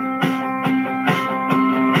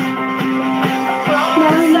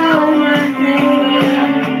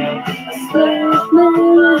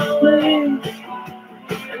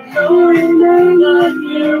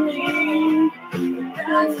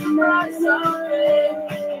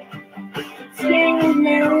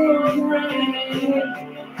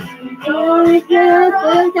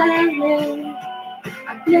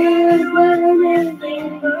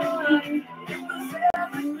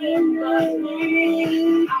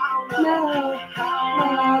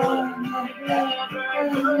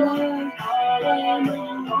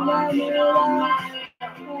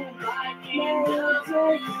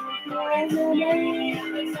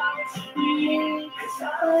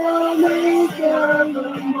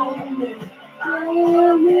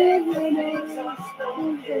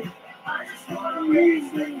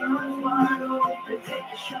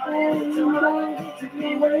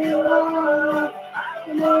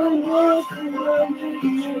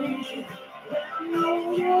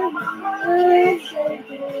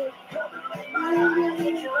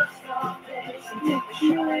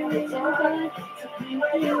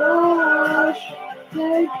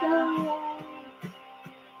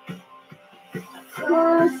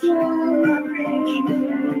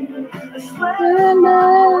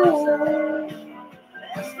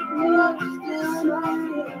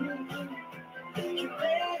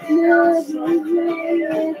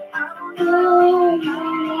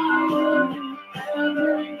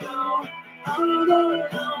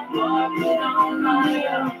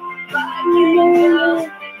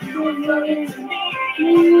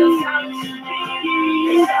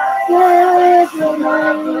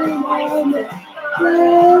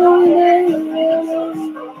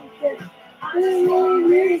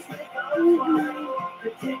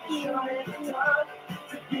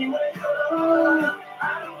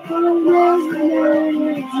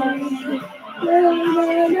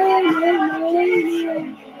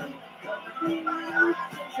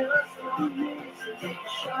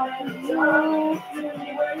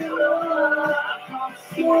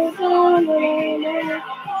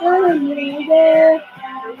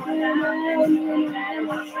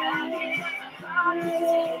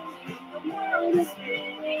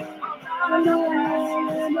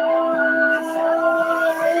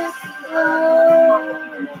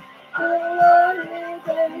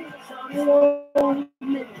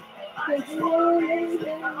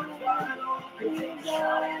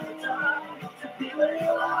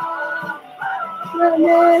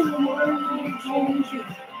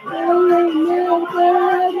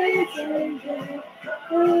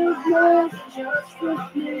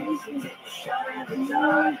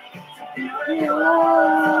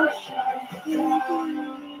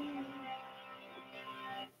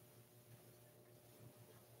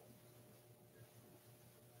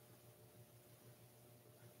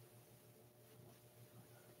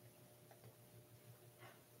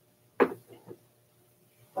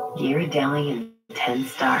 Ghirardelli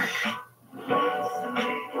Intense Dark.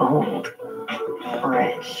 Bold.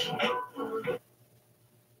 Rich.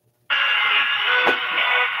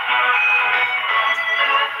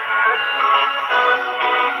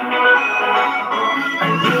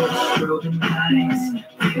 Strobing lights,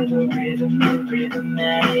 feel the rhythm,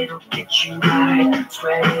 and it'll get you right.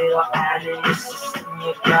 Sweat it all out of your system,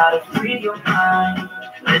 you gotta free your mind.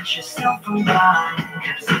 Let yourself unwind,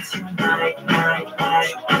 cause it's your night. Get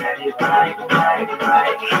it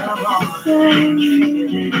right, come on. Feel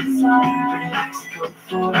it inside, relax, go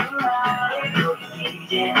for a ride. I know you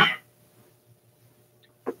need it.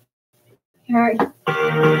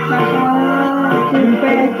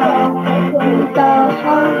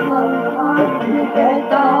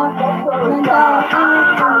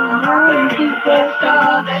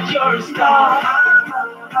 That you're a star.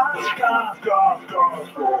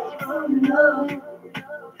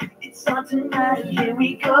 It's on tonight, here we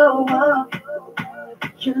go.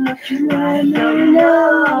 You're looking right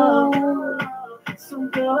now. So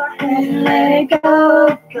go ahead and let it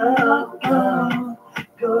go.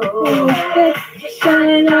 Just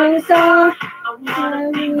shine on the star. I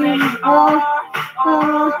wanna be where you are.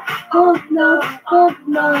 Oh no.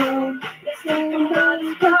 Let's take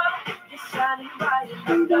another cup. Just shining bright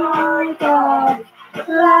in the dark.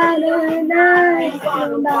 Light of the night. It's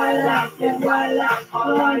gonna while out,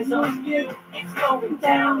 all eyes on you. It's going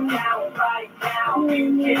down right now.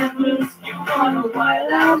 You get loose, you wanna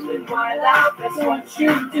wild out, that's what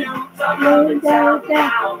you do. Stop going down.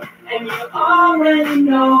 And you already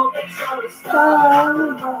know that you're a star,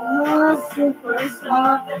 a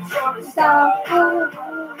superstar, that you're a star, a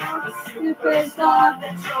superstar,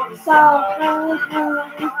 that you're a star, a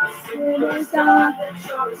superstar, that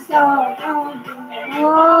you're a star. And you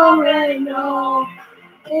already know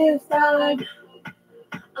it's time.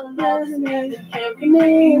 A lesson that carry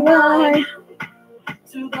me right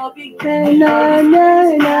to the beginning of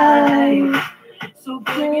the night. So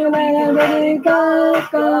baby, let it go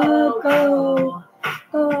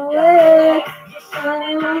away.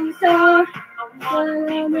 Shining star, I'm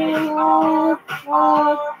running all.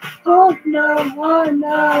 Oh no,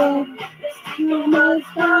 let's do my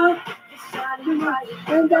star. It's shining bright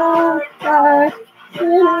in the dark.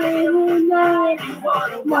 Tonight,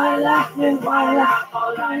 while out,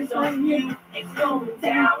 all eyes on you. It's going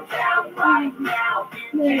down right now.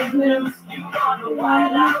 You get loose, you wanna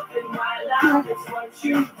wild out, that's what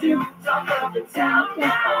you do. Top of the town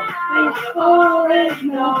now. And you already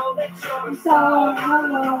know that you're a star, a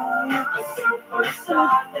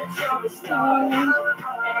superstar, that you're a star.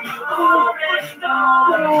 And you already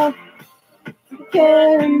know you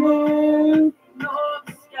can move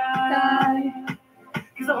the sky.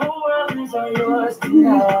 Cause the whole world is all yours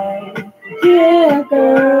tonight. Yeah,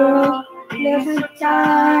 girl, there's a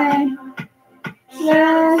time.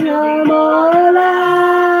 Shine no more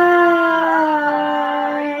light.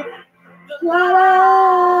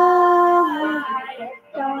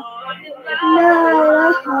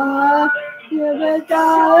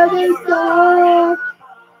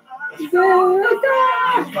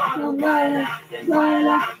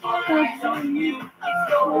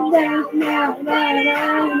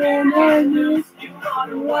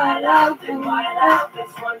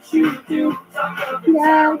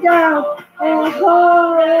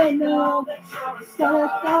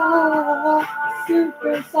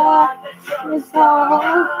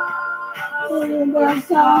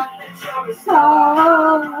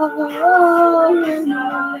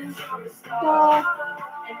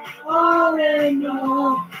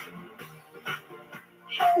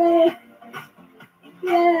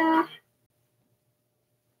 Yeah.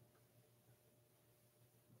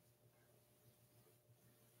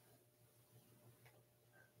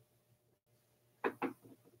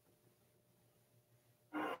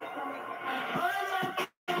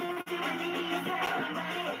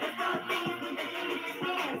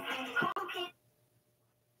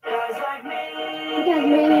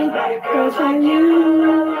 Girls like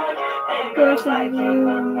you, girls like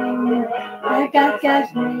you, I got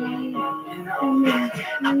me.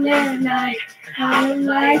 And then night, I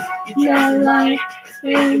like, no light,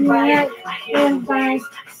 spring light, and vice,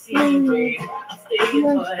 sing it,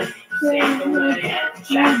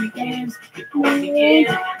 jump dance, moving,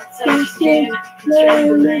 tasting,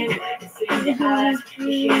 learning, the highest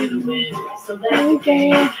feeling, so they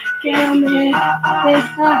can't get me, it's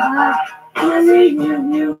hard,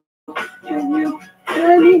 you,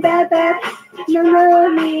 love me back, no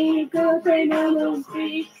love me, girls they know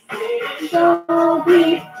free. Don't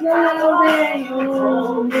be no way,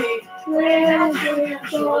 hold me. Never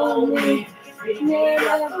show me,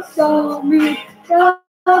 never show me. Don't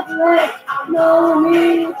let know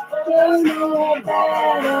me, you know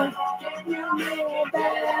better, you know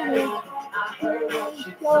better.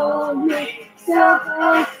 Show me,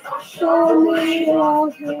 show me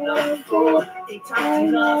all you I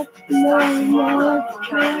love no more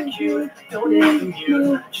can you, don't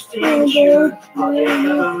you, just you,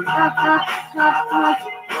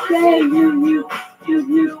 can you,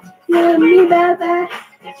 love me back,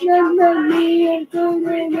 love me and don't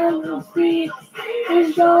never see,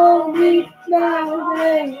 and show me my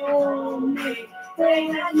way, hold me,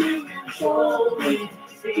 you show me,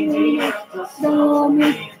 show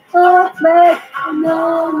me, oh, make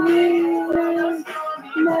know me,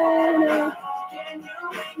 matter.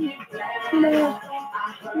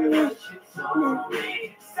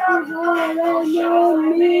 Know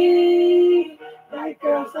me, like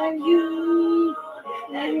girls like you,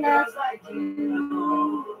 and guys like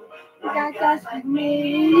you, guys like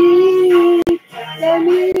me, and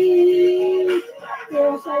me,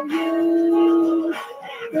 girls like you,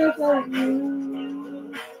 girls like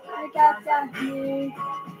you, I got me,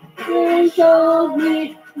 and show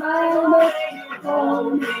me, mama,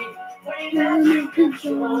 hold me, when you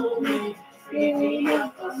control me, stay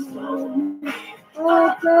up on me.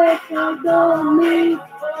 Oh, break on me,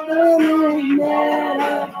 don't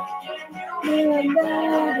matter,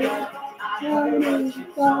 don't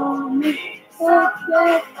show me, oh,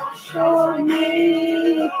 break show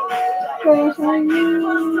me, cause I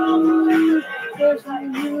you,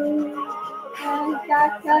 I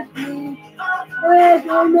got me, where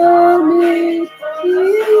don't know me,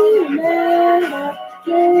 you matter,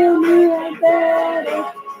 tell me I'm better,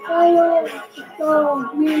 I want to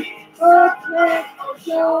show me. Okay,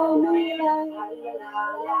 show me la la la la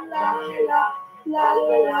la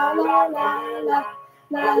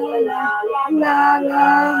la la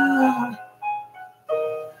la.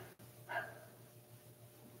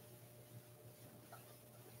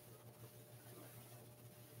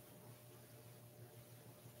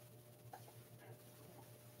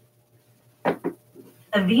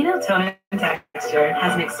 Aveeno Tone and Texture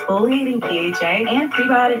has an exfoliating PHA and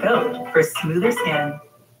prebiotic oat for smoother skin.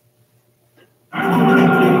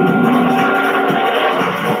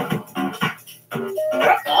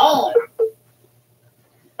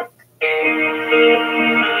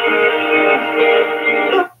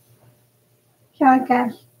 Sorry,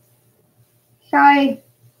 guys. Sorry,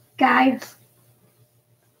 guys.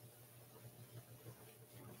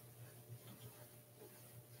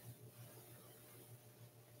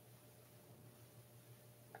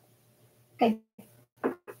 Okay.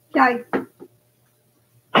 Sorry.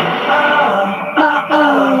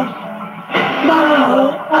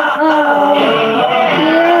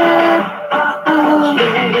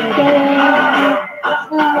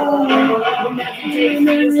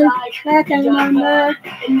 I can remember,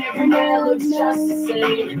 and now it's just the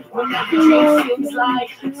same. When everything seems like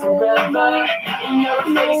forever, in your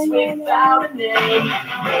face without a name.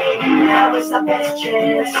 Now it's our best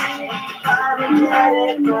chance. I didn't let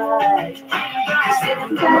it right. 'Cause if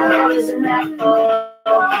the world isn't that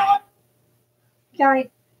full.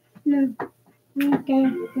 Sorry. No. Okay.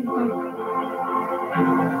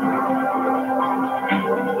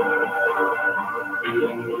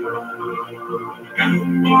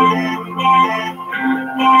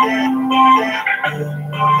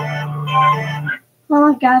 Oh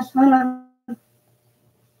my gosh, hold on.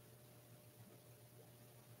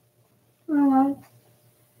 Hold on.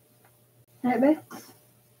 Maybe.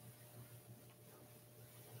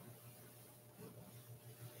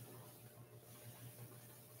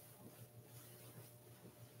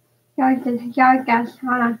 Guys,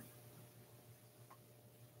 hold on.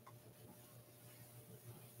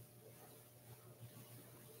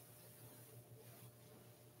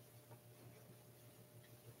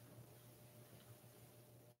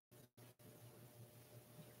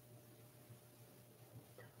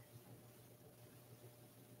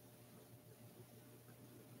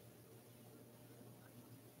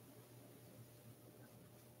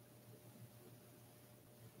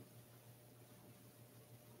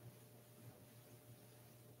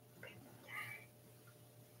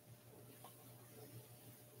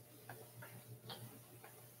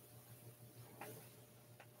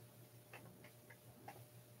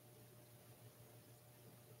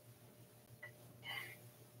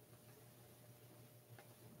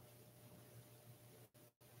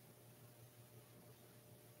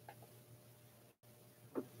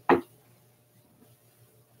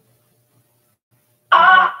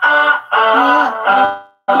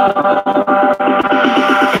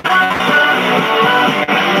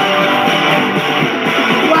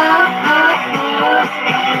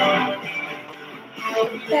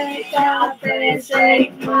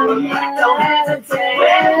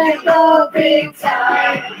 Go big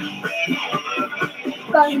time.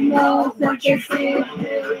 But no, that you see,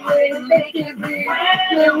 make it big,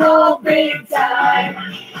 we're all big time.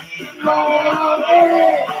 Oh,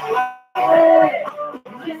 hey, hey,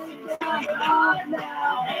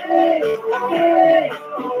 now, hey, hey,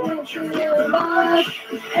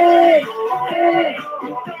 hey, hey,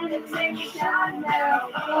 take a shot now.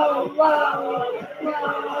 Oh, whoa,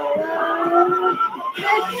 whoa,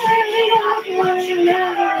 let's turn it up,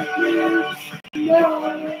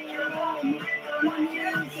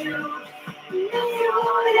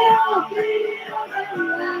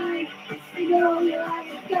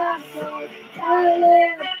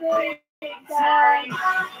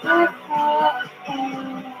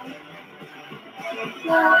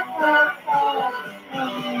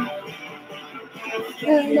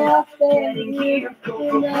 enough here,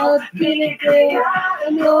 enough big clear,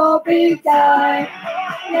 and you'll be time.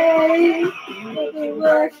 Yay, the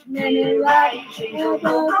worst minute right,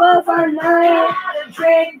 above our night,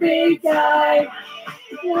 drink big time.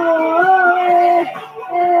 Oh, hey,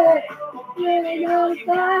 hey, you know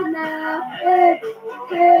that now. Hey,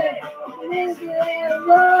 hey, this is a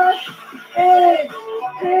rush. Hey,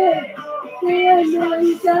 hey, you know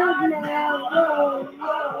you got now. Whoa,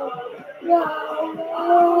 whoa, whoa,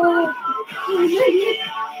 whoa.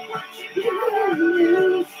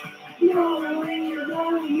 You know you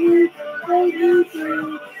want you, what you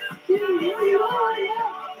do. You want it,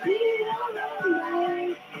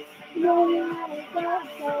 no, you got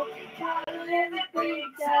so tired every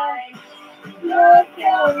time. Look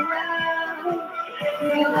around,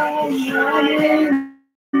 I'm running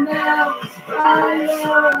now. I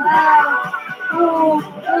know how.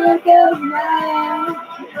 Oh, look around.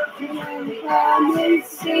 I'm in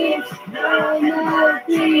seats, no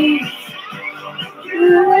peace.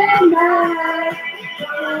 You and I,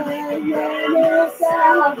 always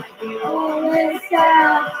out, always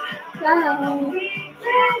out, down.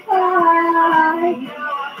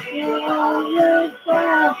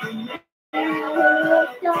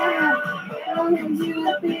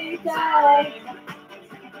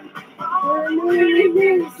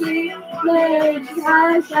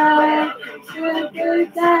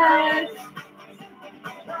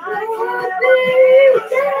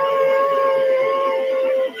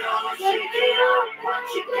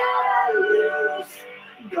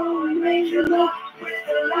 Don't make it up with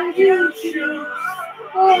the life you choose.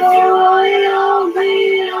 Oh, it'll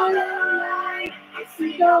be alright.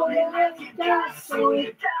 You know you have to die, so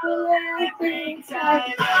you gotta let it be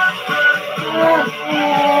time.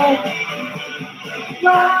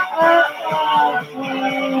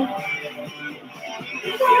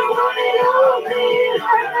 You want it all be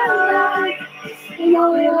alright. You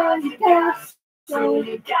know you have to die, so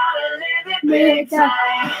you gotta live it big time.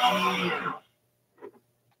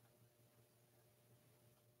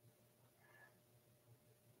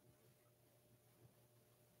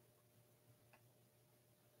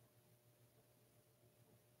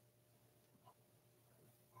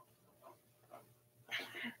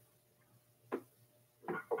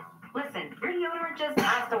 or just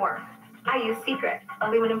has to work? I use Secret,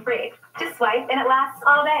 aluminum free. Just swipe and it lasts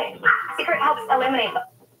all day. Secret helps eliminate.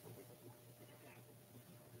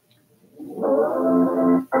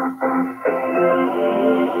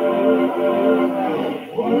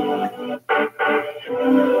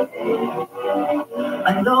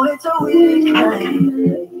 I know it's a weeknight,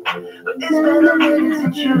 but it's been a minute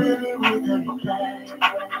since you hit me with a reply.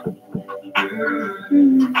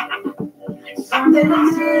 Something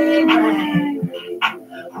that seemed right.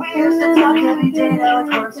 We used to talk every day, now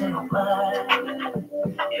it's once in a while.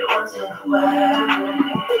 Once in a while.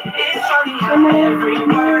 It's funny how every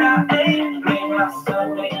word I made made my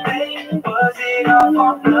Sunday day. Was it all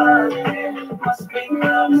for nothing? Must be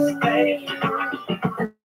a mistake.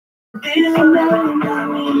 This one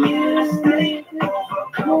got me here to stay.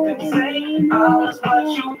 Overcompensate. I was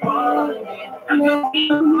what you wanted. I go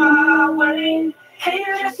my way. Can you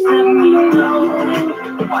just let me know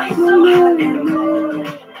why you so hot and cold?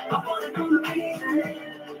 I wanna know the reason.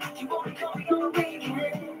 You wanna call me on the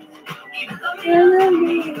weekend. Even though you let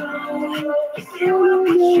me go, you still will,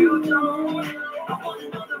 but you don't. I wanna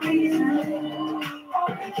know the reason. You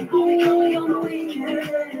wanna call me on the weekend.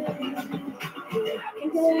 I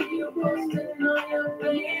can see you posting on your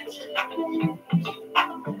page.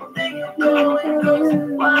 Think you're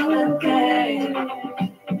going wild again.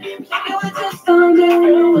 You were just on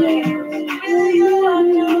different ways. Really, you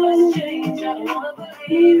want to much change. I don't wanna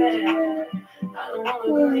believe it. I don't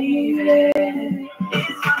wanna believe it.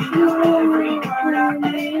 It's funny how every word I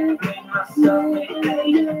made my Sunday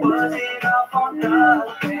day. Was it all for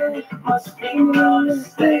nothing? Must be a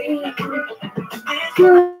mistake.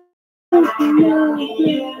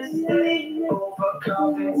 Overcompensate.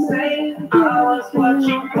 I was what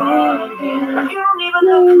you wanted. You don't even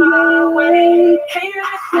look my way. Can you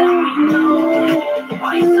just let me know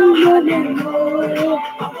why you so hot and cold? I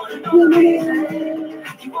wanna know the reason.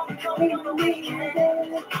 You wanna call me on the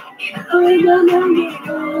weekend. Even though you don't let me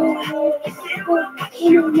go, you still will, but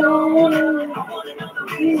you don't. I wanna know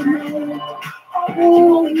the reason. You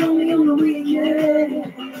wanna call me on the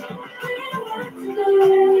weekend.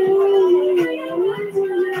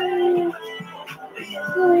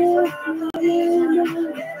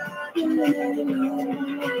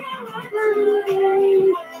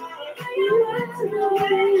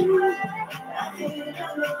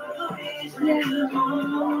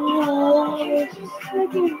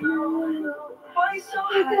 Why so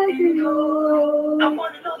hot and cold? I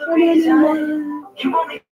wanna know the reason. You want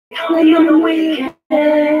me to call me on the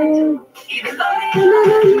weekend. Even though you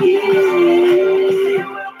love me, you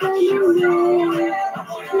will, but you know. I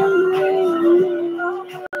wanna know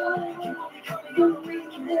the reason. You want me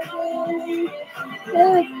to call me on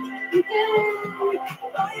the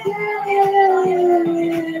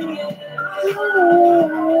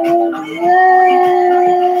weekend.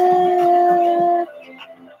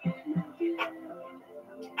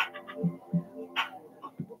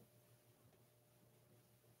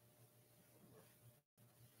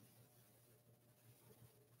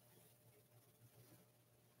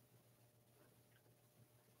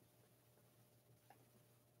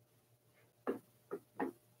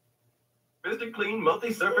 Mr. Clean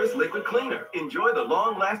Multi-Surface Liquid Cleaner. Enjoy the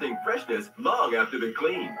long-lasting freshness long after the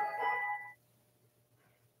clean.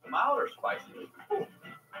 Mild or spicy?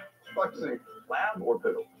 Spicy. Lab or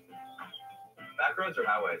piddle? Back roads or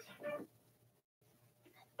highways?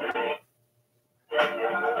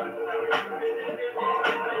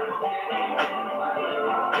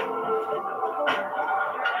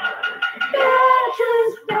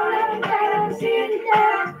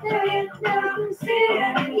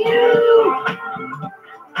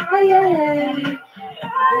 Oh yeah,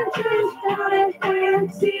 I just started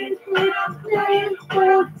dancing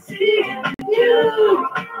without seeing you.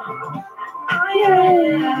 Oh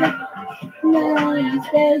yeah, now you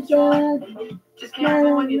stay drunk. Just can't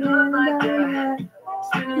move when you look like that.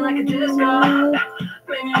 Spinning like a disco.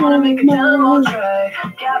 Maybe you wanna make a demo track.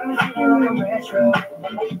 Got me feeling like I'm retro.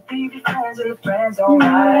 Leave your friends in the friend zone,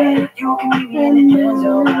 right? You can meet me in the end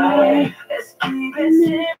zone, right? Let's keep it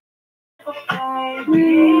simple,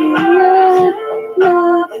 baby.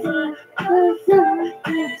 Love,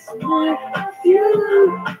 this one of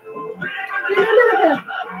you.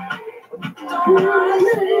 Don't wanna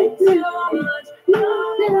say too much.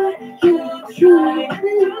 Know what you try to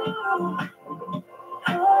do.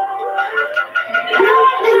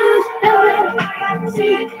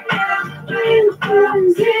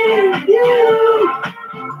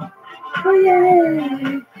 Oh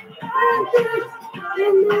yeah, I just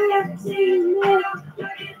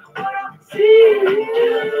see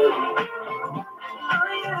you.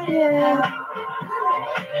 Oh yeah.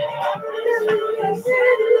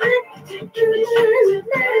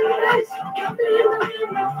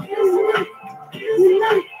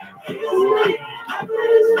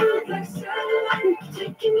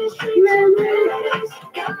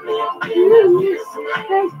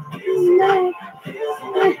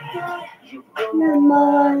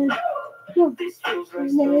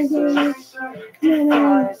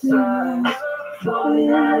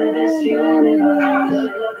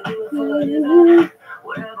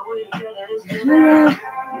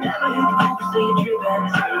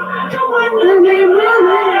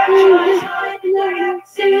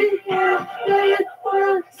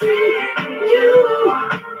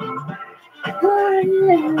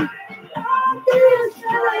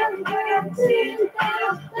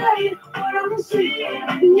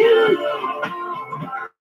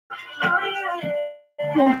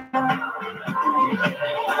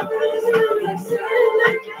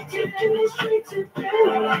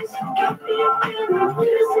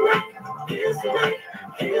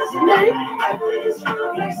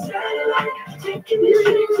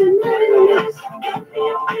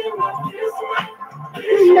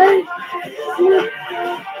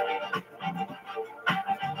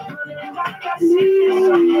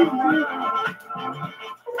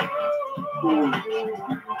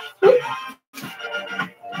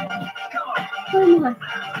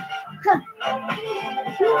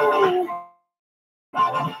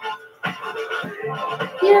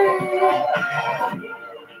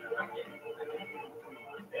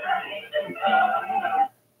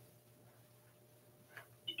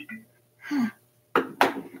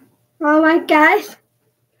 Alright guys,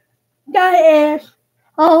 that is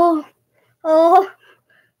all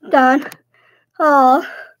done. But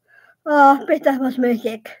that was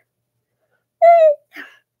music.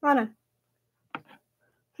 Hold on.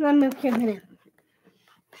 Let me move it.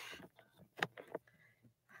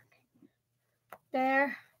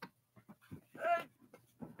 There.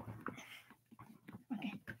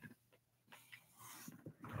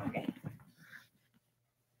 Okay.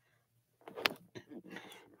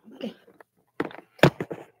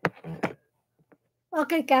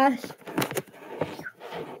 Okay, guys.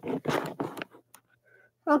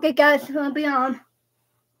 We'll be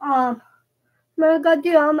we're gonna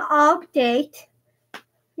do update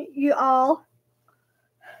you all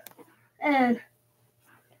and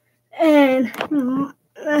I'll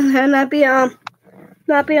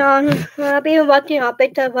be watching a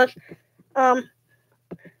bit of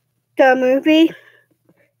the movie.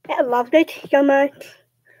 I loved it so much.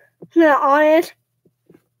 On it,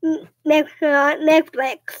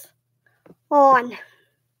 Netflix on.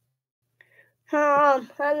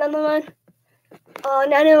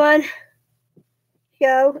 Another one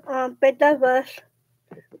show, Bit of Us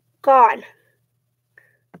gone.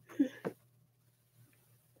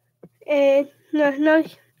 And no,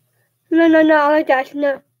 that's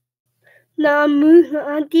no movie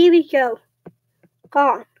on TV show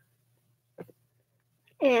gone.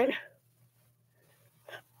 And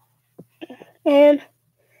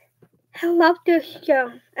I love this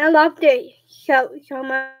show. I love this show so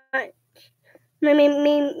much. Me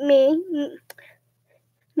little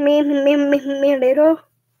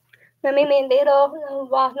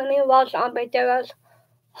watch on Bit of Us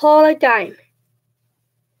all the time.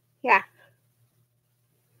 Yeah.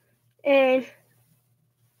 And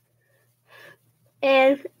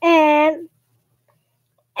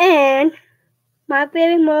my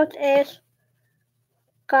favorite most is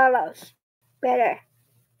Carlos, better,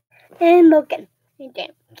 and Logan, and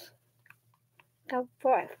James. Top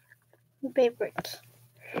 4 favorites.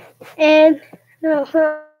 And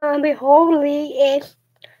the holy is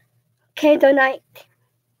Candle Night.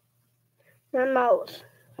 The most.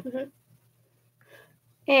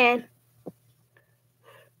 And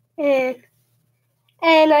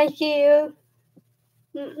I see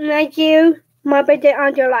my birthday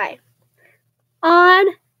on July. On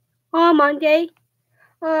Monday,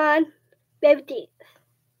 on 15th.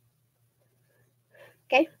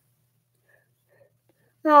 Okay.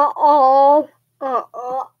 All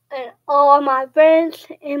my friends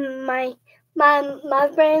and my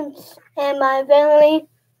friends and my family.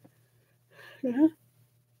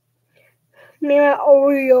 Me my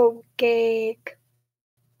Oreo cake.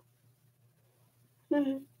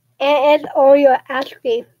 And it's Oreo ice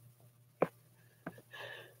cream.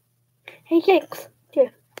 And cakes too.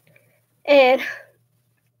 And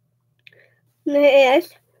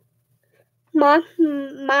it's my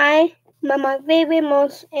favorite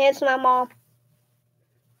most is my mom.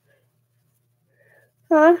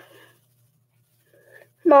 My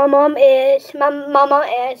mom is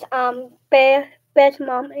best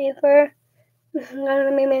mom ever.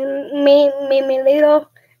 Me little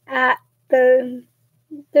at the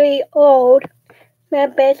 3 old. My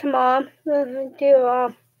best mom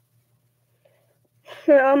to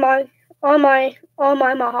my my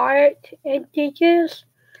heart and teaches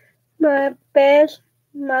my best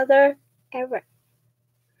mother ever.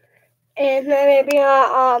 And maybe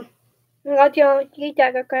got your key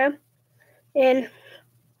diagram and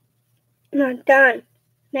not done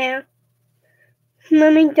now.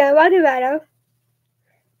 Mommy Colorado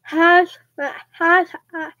has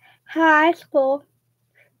high school.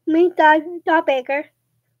 Meet Dog Baker,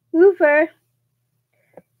 Roofer,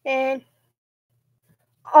 and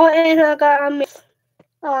all in a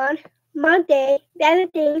on Monday, the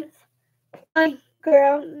 17th, my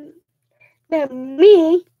girl,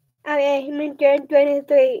 me, I mean,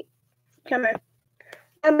 23 summer.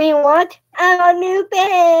 I mean, what? I'm a new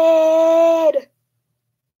bed,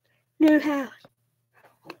 new house.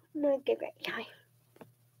 Okay, great.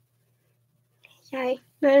 Sorry.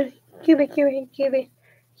 No, super,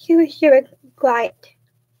 quiet.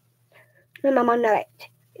 My mama know it.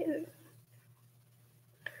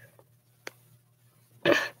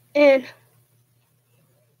 And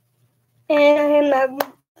I am the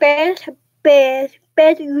best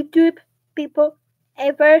YouTube people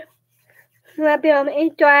ever. Happy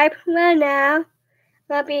in drive right now.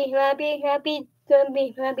 Happy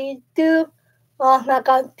do. Oh my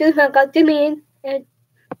god, do me and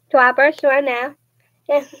drivers right now.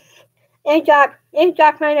 And drive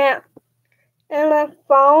right now. And my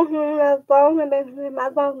phone, my phone drive. My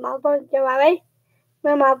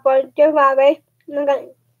phone drive. I'm gonna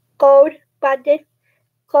gold button,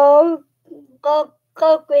 go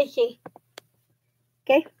crazy.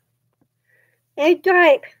 Okay? And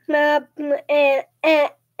drive. And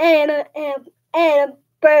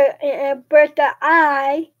bird the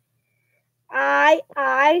I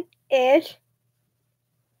is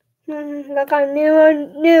like a new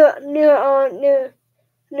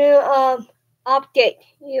object.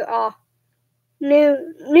 You are new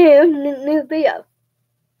video.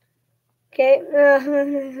 Okay,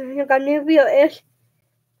 like a new video is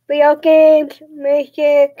video games,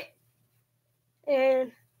 music,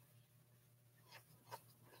 and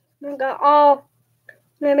like all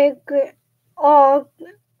maybe all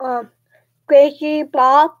crazy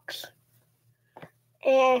blocks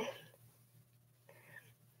and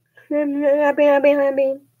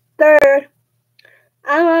third.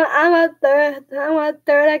 I'm a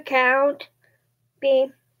third account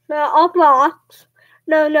being all blocks.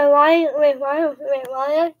 No, why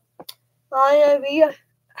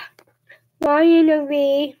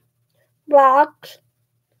V blocks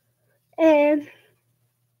and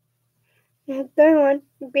the third one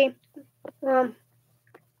would be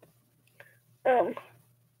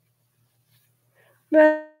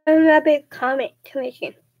rabbit comment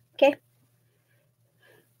tuition. Okay.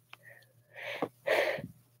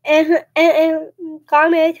 And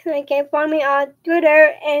comment again for me on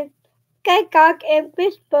Twitter and TikTok and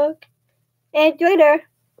Facebook and Twitter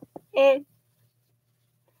and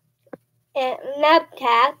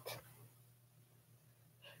Snapchat.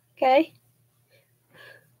 Okay.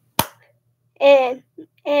 And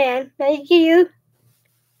thank you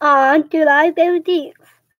on July 17th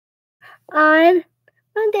on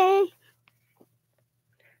Monday.